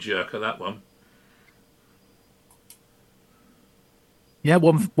memory jerker, that one. Yeah,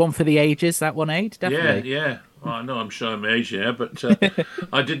 one for the ages. That one, Aid, definitely. Yeah. Well, I know I'm showing my age here, but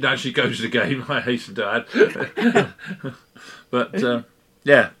I didn't actually go to the game. I hasten to add. But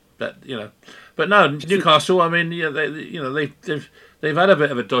But no, Newcastle. I mean, they've had a bit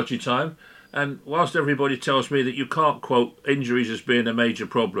of a dodgy time, and whilst everybody tells me that you can't quote injuries as being a major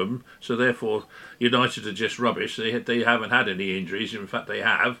problem, so therefore United are just rubbish. They haven't had any injuries. In fact, they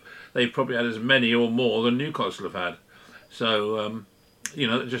have. They've probably had as many or more than Newcastle have had. So.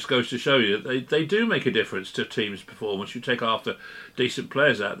 It just goes to show you that they do make a difference to teams' performance. You take after decent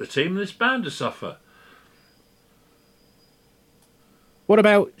players out of the team, and it's bound to suffer. What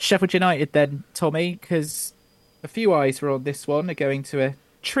about Sheffield United then, Tommy? Because a few eyes were on this one. They're going to a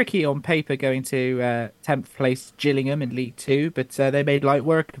tricky on paper, going to 10th place Gillingham in League 2, but they made light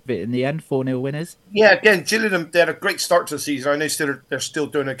work of it in the end, 4-0 winners. Yeah, again, Gillingham, they had a great start to the season. I know they're still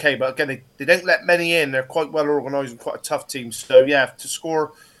doing okay, but again, they don't let many in. They're quite well organised and quite a tough team. So, yeah, to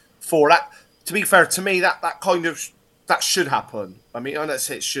score 4, to be fair, to me, that should happen. I mean, I don't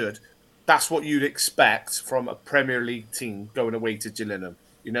say it should. That's what you'd expect from a Premier League team going away to Gillingham.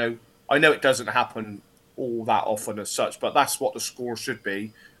 I know it doesn't happen all that often as such, but that's what the score should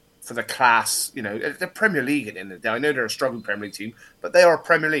be for the class. The Premier League at the end of the day. I know they're a struggling Premier League team, but they are a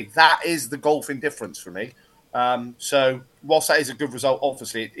Premier League. That is the golfing difference for me. So whilst that is a good result,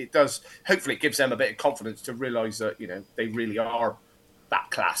 obviously it does. Hopefully, it gives them a bit of confidence to realise that they really are that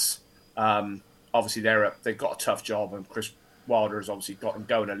class. Obviously, they've got a tough job, and Chris Wilder has obviously got them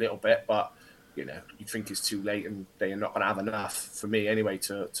going a little bit, but you think it's too late, and they are not going to have enough for me anyway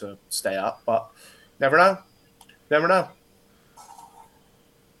to stay up, but. Never know.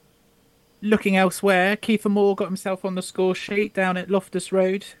 Looking elsewhere, Kiefer Moore got himself on the score sheet down at Loftus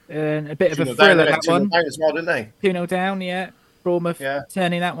Road. And a bit of a thriller, that one. 2-0 down as well, didn't they? 2-0 down, yeah. Bournemouth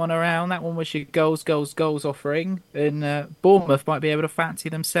turning that one around. That one was your goals offering. And Bournemouth might be able to fancy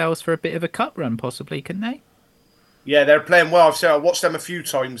themselves for a bit of a cup run, possibly, couldn't they? Yeah, they're playing well. I watched them a few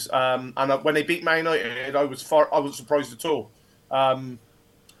times. And when they beat Man United, I wasn't surprised at all.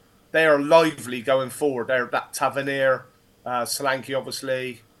 They are lively going forward. They're that Tavernier, Solanke,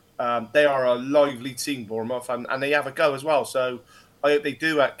 obviously. They are a lively team, Bournemouth, and they have a go as well. So I hope they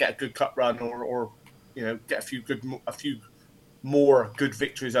do get a good cup run, or get a few more good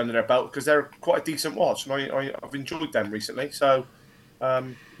victories under their belt, because they're quite a decent watch, and I've enjoyed them recently. So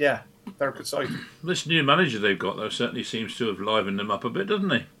they're a good side. This new manager they've got, though, certainly seems to have livened them up a bit, doesn't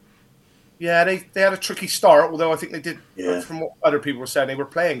he? Yeah, they had a tricky start, although I think they did, from what other people were saying, they were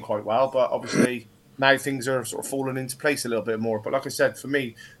playing quite well, but obviously now things are sort of falling into place a little bit more. But like I said, for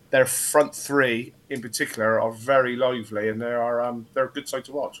me, their front three in particular are very lively, and they're a good side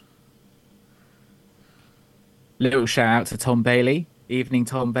to watch. Little shout out to Tom Bailey. Evening,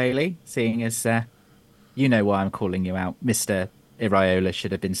 Tom Bailey, seeing as you know why I'm calling you out. Mr. Iraola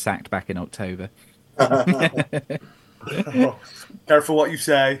should have been sacked back in October. Careful what you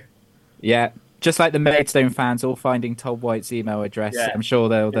say. Yeah, just like the Maidstone fans all finding Tom White's email address. Yeah. I'm sure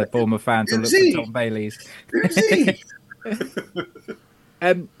the Bournemouth fans will look for Tom Bailey's.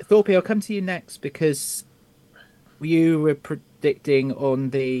 Thorpe, I'll come to you next, because you were predicting on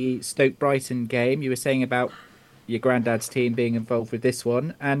the Stoke-Brighton game. You were saying about your granddad's team being involved with this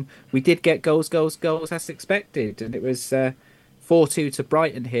one, and we did get goals as expected, and it was 4-2 to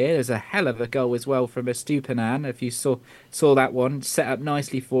Brighton here. There's a hell of a goal as well from Estupiñán. If you saw that one, set up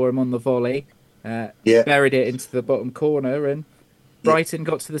nicely for him on the volley, buried it into the bottom corner, and Brighton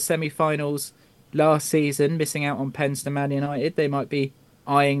got to the semi-finals last season, missing out on pens to Man United. They might be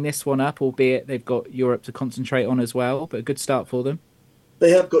eyeing this one up, albeit they've got Europe to concentrate on as well, but a good start for them.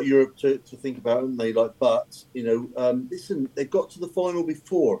 They have got Europe to think about, haven't they? But listen, they got to the final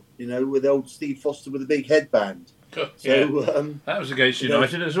before, with old Steve Foster with a big headband. So that was against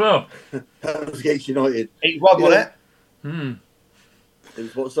United as well. That was against United. 8-1, wasn't it? It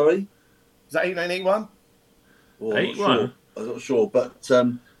was what? Sorry, is that 8-9-8-1? 8-1. I'm not sure, but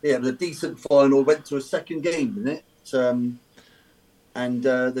it was a decent final. Went to a second game, didn't it? And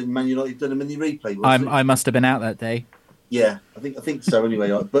then Man United done a mini replay. I must have been out that day. Yeah, I think so. Anyway,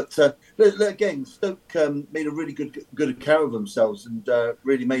 but again, Stoke made a really good account of themselves, and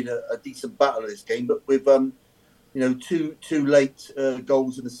really made a decent battle of this game. But with two late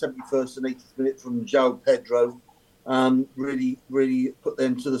goals in the 71st and 80th minute from João Pedro really put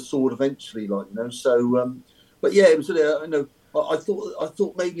them to the sword eventually, So, but yeah, it was. I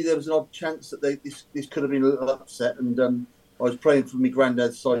thought maybe there was an odd chance that this could have been a little upset, and I was praying for my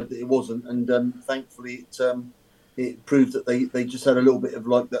granddad's side that it wasn't, and thankfully it proved that they just had a little bit of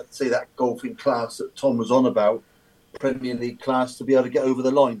that golfing class that Tom was on about, Premier League class, to be able to get over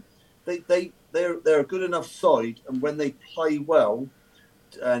the line. They're a good enough side, and when they play well,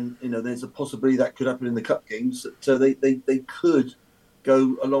 and there's a possibility that could happen in the cup games, that they could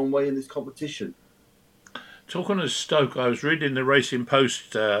go a long way in this competition. Talking of Stoke, I was reading the Racing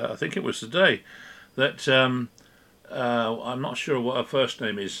Post, I think it was today, that I'm not sure what her first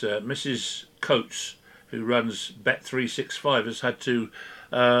name is, Mrs. Coates, who runs Bet365, has had to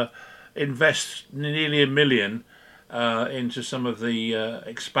invest nearly $1 million into some of the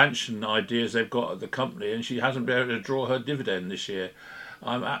expansion ideas they've got at the company, and she hasn't been able to draw her dividend this year.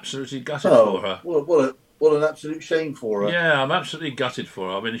 I'm absolutely gutted for her. What an absolute shame for her. Yeah, I'm absolutely gutted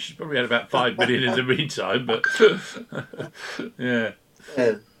for her. I mean, she's probably had about 5 million in the meantime, but yeah.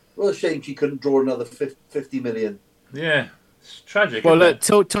 What a shame she couldn't draw another 50 million. Yeah, it's tragic. Well, look,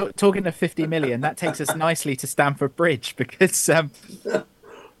 talking of 50 million, that takes us nicely to Stamford Bridge, because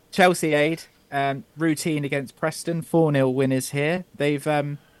Chelsea aid, routine against Preston, 4-0 winners here. They've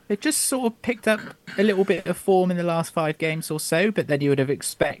just sort of picked up a little bit of form in the last 5 games or so, but then you would have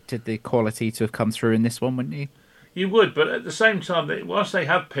expected the quality to have come through in this one, wouldn't you? You would, but at the same time, whilst they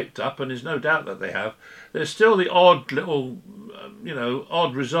have picked up, and there's no doubt that they have, there's still the odd little,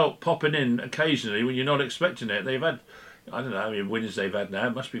 odd result popping in occasionally when you're not expecting it. They've had, I don't know how many wins they've had now.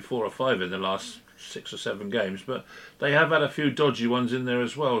 It must be 4 or 5 in the last 6 or 7 games, but they have had a few dodgy ones in there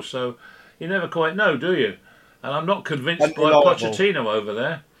as well. So you never quite know, do you? And I'm not convinced by Pochettino over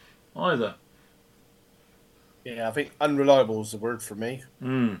there either. Yeah, I think unreliable is the word for me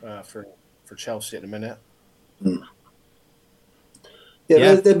for Chelsea at the minute.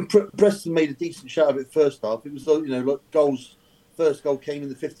 Yeah. Then Preston made a decent shot of it first half. It was goals. First goal came in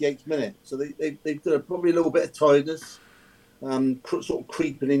the 58th minute, so they've done probably a little bit of tiredness, sort of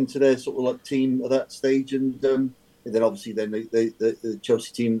creeping into their sort of team at that stage, and then obviously the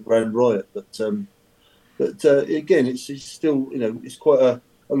Chelsea team ran riot. But again, it's still it's quite a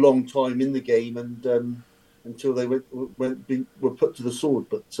long time in the game, and until they were put to the sword.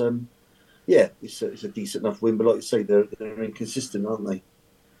 But it's a decent enough win. But like you say, they're inconsistent, aren't they?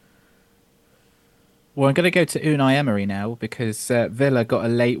 Well, I'm going to go to Unai Emery now, because Villa got a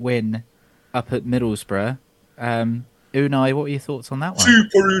late win up at Middlesbrough. Unai, what were your thoughts on that one?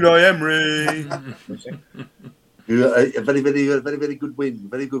 Super Unai Emery. A very, very, very, very good win.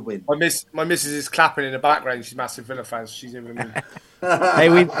 Very good win. My missus is clapping in the background. She's a massive Villa fan. So she's even.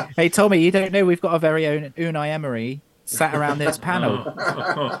 Hey, Tommy, you don't know we've got our very own Unai Emery sat around this panel.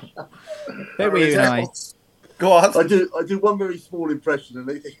 Don't we, Unai? Go on. I do one very small impression, and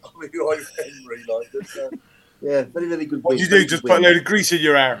they think I'm Unai Emery. Yeah, very, very good win. What you do? Just put a load of grease in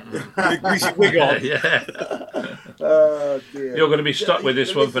your hair. A greasy wig on. Yeah. Oh dear. You're going to be stuck with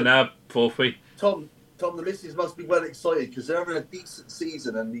this one for now, Forfey. Tom, the missus must be well excited because they're having a decent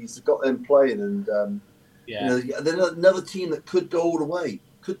season and he's got them playing, and they're another team that could go all the way.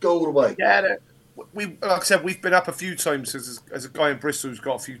 Yeah, like I said, we've been up a few times as a guy in Bristol who's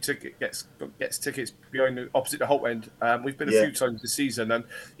got a few tickets, gets tickets behind opposite the Holt End. We've been a few times this season, and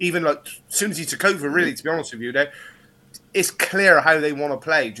even as soon as he took over, really, to be honest with you, it's clear how they want to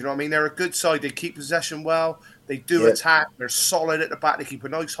play. Do you know what I mean? They're a good side. They keep possession well. They do attack. They're solid at the back. They keep a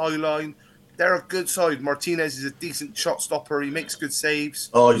nice high line. They're a good side. Martinez is a decent shot stopper. He makes good saves.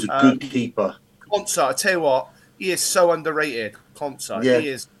 Oh, he's a good keeper. Konsa, I tell you what, he is so underrated. Konsa, he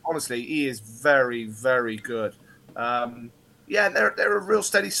is honestly, he is very, very good. They're a real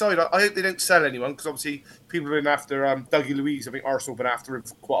steady side. I hope they don't sell anyone because obviously people have been after Dougie Luiz. I think Arsenal have been after him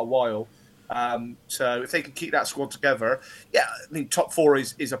for quite a while. So if they can keep that squad together, I mean, top 4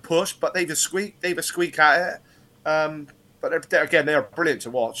 is a push, but they've a squeak at it. But they are brilliant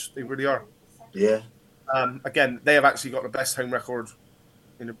to watch. They really are. Yeah. Again, they have actually got the best home record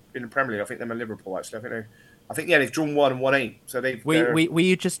in the Premier League. I think them and Liverpool actually. I think they've drawn 1 and 1 ain't. So were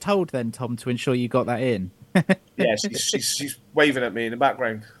you just told then, Tom, to ensure you got that in? Yeah, she's waving at me in the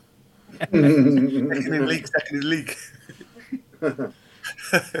background. Second in league.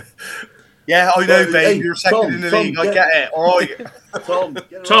 Yeah, I know, babe. You're second in the league. I get it. All right.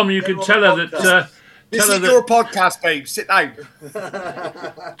 Tom, you can tell her that. This is your podcast, babe. Sit down.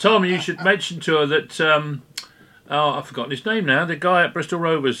 Tom, you should mention to her that. I've forgotten his name now. The guy at Bristol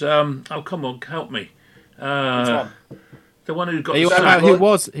Rovers. Come on, help me. The one who got Are you the on about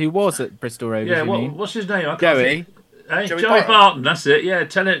sack. who was at Bristol Rovers? Yeah, you mean? what's his name? I can't Joey. think. Hey, Joey Joey Barton. Barton, that's it. Yeah,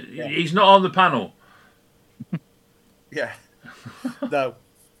 tell it. He's not on the panel. Yeah. No.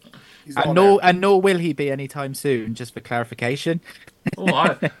 He's not on Nor will he be anytime soon. Just for clarification.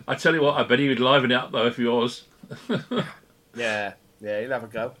 Oh, I tell you what, I bet he would liven it up though if he was. there. Yeah, he'll have a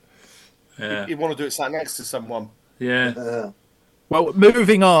go. Yeah, He'd want to do it sat next to someone. yeah. Well,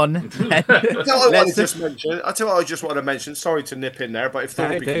 moving on. I tell you what I Let's- just mention. I tell you what I just want to mention. Sorry to nip in there, but if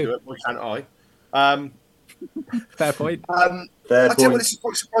Thorpe can do it, why can't I? Fair point. Fair I tell you what, point. this is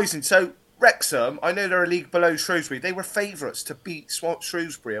quite surprising. So Wrexham, I know they're a league below Shrewsbury. They were favourites to beat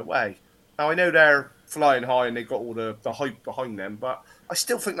Shrewsbury away. Now I know they're flying high and they've got all the hype behind them, but I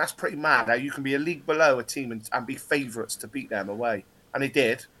still think that's pretty mad. How you can be a league below a team and be favourites to beat them away, and they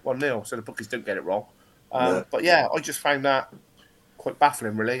did 1-0. So the bookies don't get it wrong. But yeah, I just found that quite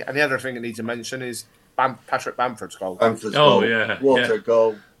baffling, really. And the other thing I need to mention is Patrick Bamford's goal. Bamford's Oh, goal. yeah, What yeah. a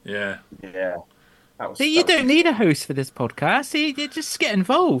goal. Yeah. Yeah. That was, See, you don't need a host for this podcast. You just get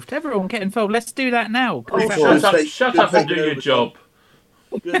involved. Everyone get involved. Let's do that now. Oh, sure. shut Good up and do taking your over, job.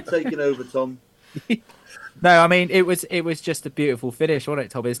 Good taking over, Tom. No, I mean it was just a beautiful finish, wasn't it,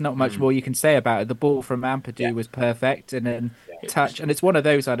 Tom? There's not much more you can say about it. The ball from Ampadu was perfect, and then touch, and it's one of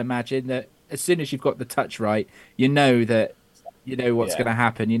those I'd imagine that as soon as you've got the touch right, you know what's going to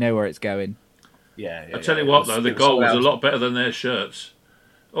happen. You know where it's going. Yeah. I tell you what, though, the goal was a lot better than their shirts.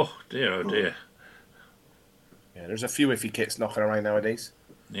 Oh dear, oh dear. Yeah, there's a few iffy kits knocking around nowadays.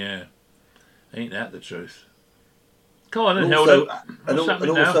 Yeah, ain't that the truth? Go on, and Also, Hilda. and What's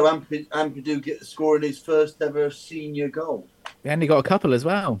happening now? also Ampadu get scoring his first ever senior goal. They only got a couple as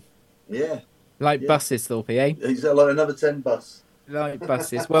well, Yeah, like Yeah. buses, Thorpe, eh? he's like another 10 bus. Like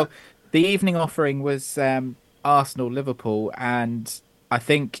buses. Well, the evening offering was Arsenal Liverpool, and I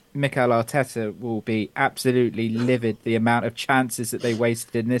think Mikel Arteta will be absolutely livid the amount of chances that they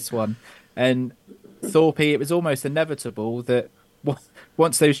wasted in this one. And Thorpe, it was almost inevitable that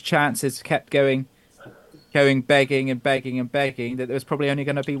once those chances kept going begging and begging and begging, that there was probably only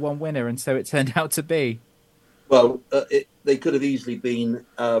going to be one winner, and so it turned out to be. Well, they could have easily been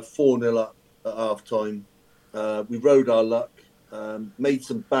 4-0 up at half time. We rode our luck, made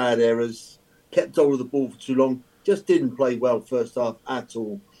some bad errors, kept hold of the ball for too long, just didn't play well first half at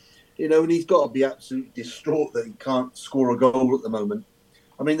all. And he's got to be absolutely distraught that he can't score a goal at the moment.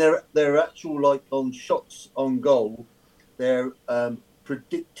 I mean, their actual, like, on shots on goal, their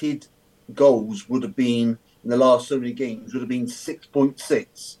predicted goals would have been, in the last so many games, would have been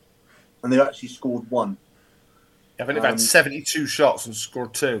 6.6, and they've actually scored 1. I think they've had 72 shots and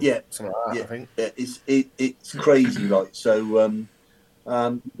scored 2. Yeah. Something like that, Yeah. I think. Yeah, it's crazy, like, so.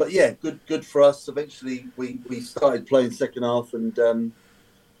 But yeah, good for us. Eventually, we started playing second half, and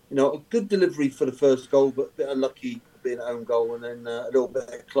a good delivery for the first goal, but a bit unlucky being an own goal, and then a little bit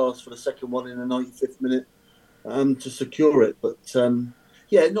of class for the second one in the 95th minute to secure it. But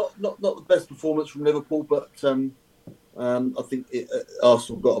yeah, not the best performance from Liverpool, but I think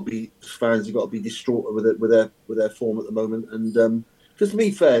Arsenal fans have got to be distraught with their form at the moment. And because to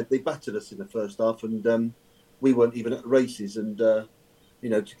be fair, they battered us in the first half, and we weren't even at the races. And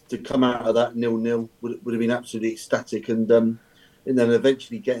to come out of that 0-0 would have been absolutely ecstatic. And then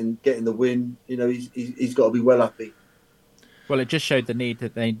eventually getting the win, he's got to be well happy. Well, it just showed the need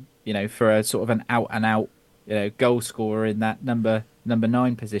that they, for a sort of an out and out, goal scorer in that number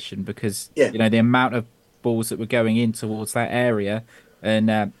 9 position, because the amount of balls that were going in towards that area, and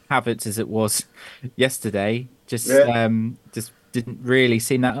Havertz, as it was yesterday, just didn't really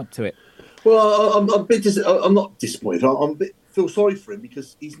seem that up to it. Well, I'm not disappointed. Feel sorry for him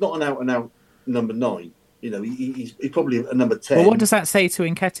because he's not an out and out number 9. He's probably a number 10. Well, what does that say to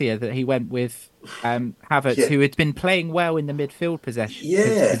Nketiah that he went with Havertz, who had been playing well in the midfield position,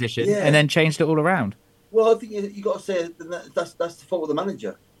 and then changed it all around? Well, I think you got to say that's the fault of the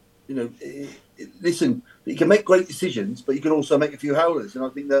manager. Listen, he can make great decisions, but he can also make a few howlers. And I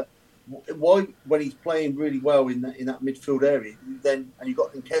think that when he's playing really well in that midfield area, and you've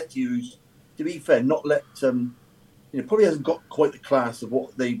got Nketiah, who's, to be fair, not let probably hasn't got quite the class of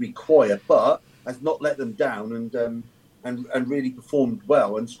what they require, but has not let them down and really performed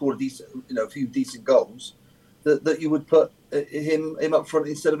well and scored a few decent goals. That you would put him up front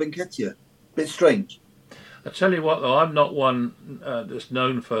instead of Nketiah. Bit strange. I tell you what, though, I'm not one that's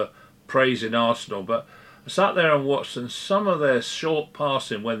known for praising Arsenal, but I sat there and watched, and some of their short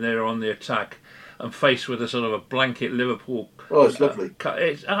passing when they're on the attack and faced with a sort of a blanket Liverpool. Oh, it's lovely.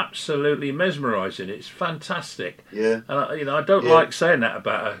 It's absolutely mesmerising. It's fantastic. Yeah. And I don't like saying that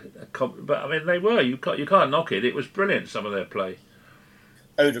about but I mean they were. You can't knock it. It was brilliant. Some of their play.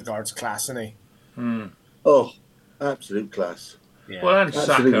 Odegaard's class, isn't he? Oh, Absolute class. Yeah. Well, and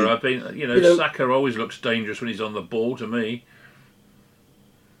Absolutely. Saka. Saka always looks dangerous when he's on the ball to me.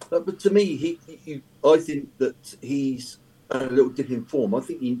 But to me, I think that he's a little dip in form. I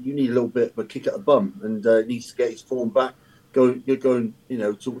think you need a little bit of a kick at the bum, and needs to get his form back, going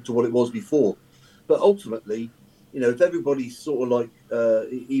to what it was before. But ultimately, if everybody's sort of like,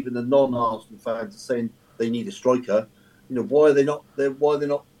 even the non-Arsenal fans are saying they need a striker, why are they not? Why are they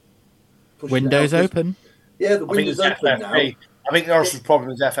not pushing it Windows out? open. Yeah, the I think window's it's open now. FFP. I think Arsenal's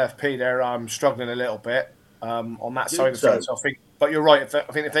problem is FFP. They're struggling a little bit on that side of so. things. So I think, but you're right. I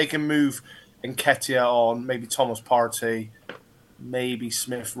think if they can move Nketiah on, maybe Thomas Partey, maybe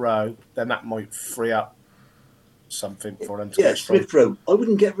Smith Rowe, then that might free up something for them to Yeah, get strong. Smith Rowe. I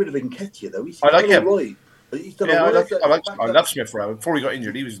wouldn't get rid of Nketiah though. He's I like done him. all right. He's done Yeah, all right. I love Smith Rowe. Before he got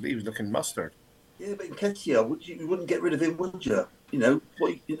injured, he was looking mustard. Yeah, but Nketiah, you wouldn't get rid of him, would you?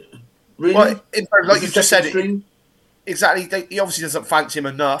 Really? Well, like you just said, String? exactly. He obviously doesn't fancy him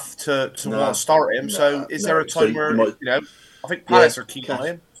enough to No, want to start him. So is there a time where I think Palace are keen on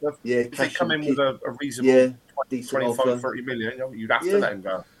him? So if they come in with a reasonable 25, 30 million, you'd have to let him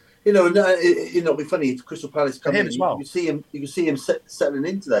go. And it'll be funny if Crystal Palace come him in. as well. You can see him settling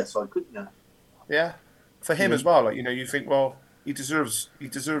into their side, couldn't you? Yeah, for him as well. Like you think, well, he deserves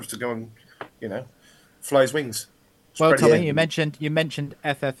to go and fly his wings. Well, Spread Tommy, it. you mentioned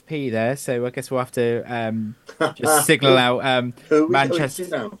FFP there, so I guess we'll have to just signal out Who are we going to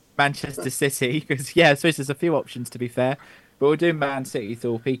now? Manchester City, because I suppose there's a few options to be fair, but we'll do Man City,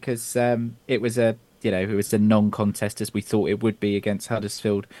 Thorpe, because it was a non-contest as we thought it would be against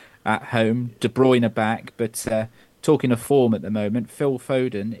Huddersfield at home. De Bruyne back, but talking of form at the moment, Phil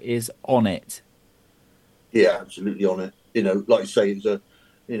Foden is on it. Yeah, absolutely on it. Like you say, it was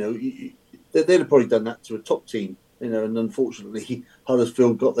they'd have probably done that to a top team, and unfortunately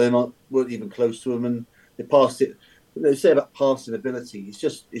Huddersfield got them up, weren't even close to them, and they passed it. They say about passing ability, it's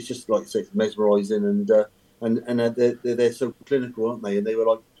just like you say, it's mesmerising, and they're so clinical, aren't they? And they were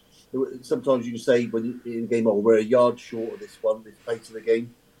like, sometimes you can say when in a game, we're a yard short of this pace of the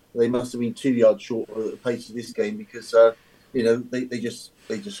game. They must have been 2 yards short of the pace of this game because they just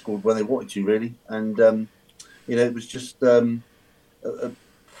scored when they wanted to, really, and it was just a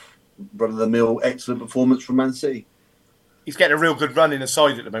run-of-the-mill excellent performance from Man City. He's getting a real good run in the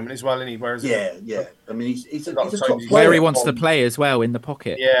side at the moment as well, isn't he? Whereas yeah. I mean, he's a top times player. Where he wants to play as well, in the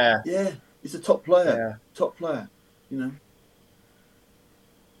pocket. Yeah, he's a top player. Top player. Yeah,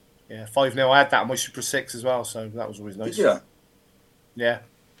 5-0. I had that on my Super 6 as well, so that was always nice. Did you? Yeah.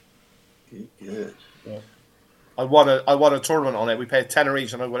 Good. Yeah. I won a tournament on it. We paid tenner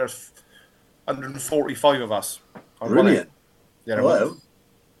each, and there's 145 of us. Brilliant. Yeah, well,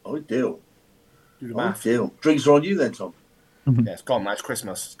 ideal. Do the math. Ideal. Drinks are on you then, Tom. Yeah, it's gone, man. It's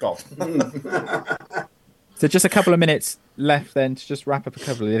Christmas. It's gone. So just a couple of minutes left then to just wrap up a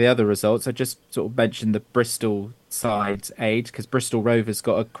couple of the other results. I just sort of mentioned the Bristol side's aid because Bristol Rovers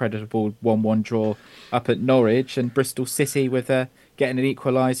got a creditable 1-1 draw up at Norwich, and Bristol City with getting an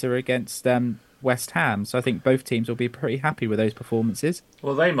equaliser against West Ham. So I think both teams will be pretty happy with those performances.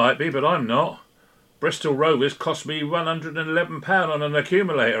 Well, they might be, but I'm not. Bristol Rovers cost me £111 on an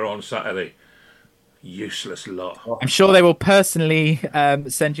accumulator on Saturday. Useless lot. I'm sure they will personally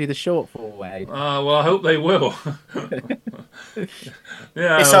send you the shortfall, Wade. Well, I hope they will.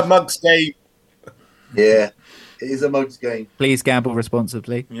 It's a mug's game. Yeah, it is a mugs game. Please gamble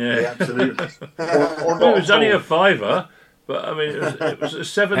responsibly. Yeah, absolutely. It was only a £5, but I mean, it was a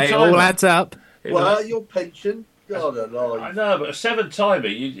 7-timer. It all adds up. Well, your pension, God alive. I know, but a 7-timer,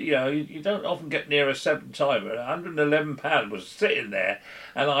 you don't often get near a 7-timer. £111 was sitting there,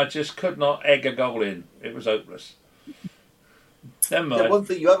 and I just could not egg a goal in. It was hopeless. Never mind. Yeah, one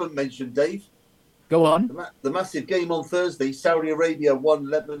thing you haven't mentioned, Dave. Go on. The massive game on Thursday, Saudi Arabia won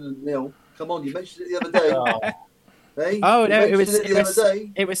Lebanon 0. Come on, you mentioned it the other day. Hey? Oh no,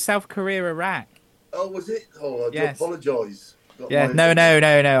 it was South Korea, Iraq. Oh, was it? Oh, I do Yes. apologise. Yeah, no.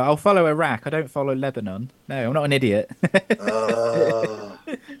 I'll follow Iraq. I don't follow Lebanon. No, I'm not an idiot.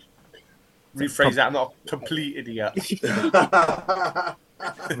 Rephrase that. I'm not a complete idiot.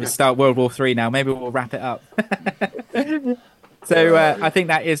 We start World War III now. Maybe we'll wrap it up. So I think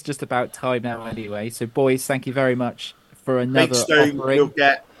that is just about time now anyway. So boys, thank you very much for another Maidstone offering. will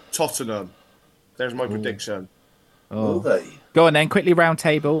get Tottenham. There's my prediction. Will they? Go on then, quickly round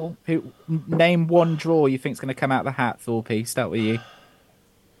table. Name one draw you think's going to come out of the hat, Thorpe. Start with you.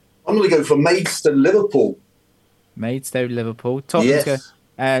 I'm going to go for Maidstone, Liverpool. Maidstone, Liverpool. Yes.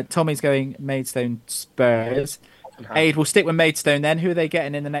 Tommy's going Maidstone, Spurs. Aid, we'll stick with Maidstone then. Who are they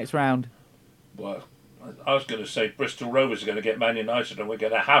getting in the next round? Well, I was going to say Bristol Rovers are going to get Man United, and we're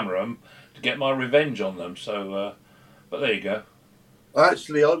going to hammer them to get my revenge on them. So But there you go.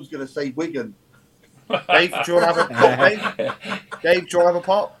 Actually, I was going to say Wigan. Dave, do you want to have a pot, Dave? Dave, do you want to have a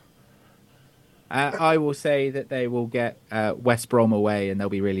pot? I will say that they will get West Brom away, and they'll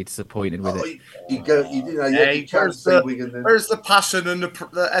be really disappointed with it. You can't say Wigan then. Where's the passion and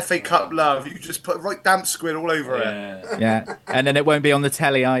the FA Cup love? You just put right damp squid all over it. Yeah, and then it won't be on the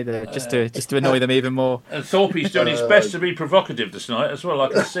telly either, just to annoy them even more. And Thorpe's doing his best to be provocative this night as well. I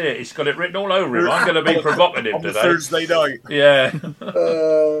can see it. He's got it written all over him. I'm going to be provocative on today. Thursday night. Yeah.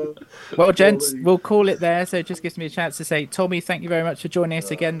 Well, gents, we'll call it there. So it just gives me a chance to say, Tommy, thank you very much for joining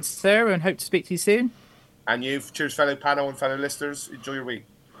us again, sir, and hope to speak to you soon. And you, cheers, fellow panel and fellow listeners. Enjoy your week.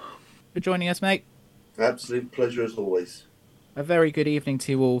 For joining us, mate. Absolute pleasure as always. A very good evening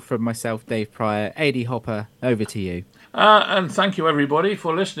to you all from myself, Dave Pryor. AD Hopper, over to you. And thank you, everybody,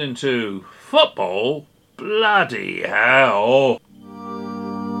 for listening to Football Bloody Hell.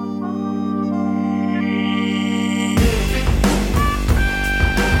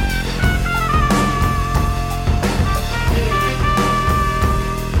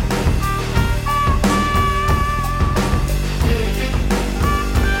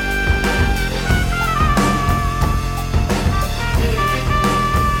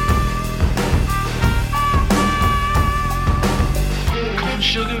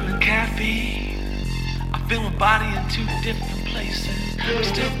 Sugar and caffeine. I feel my body in two different places. I'm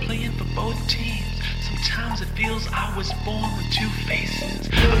still playing for both teams. Sometimes it feels I was born with two faces.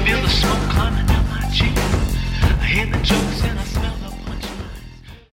 I feel the smoke climbing down my cheeks. I hear the jokes and I smell the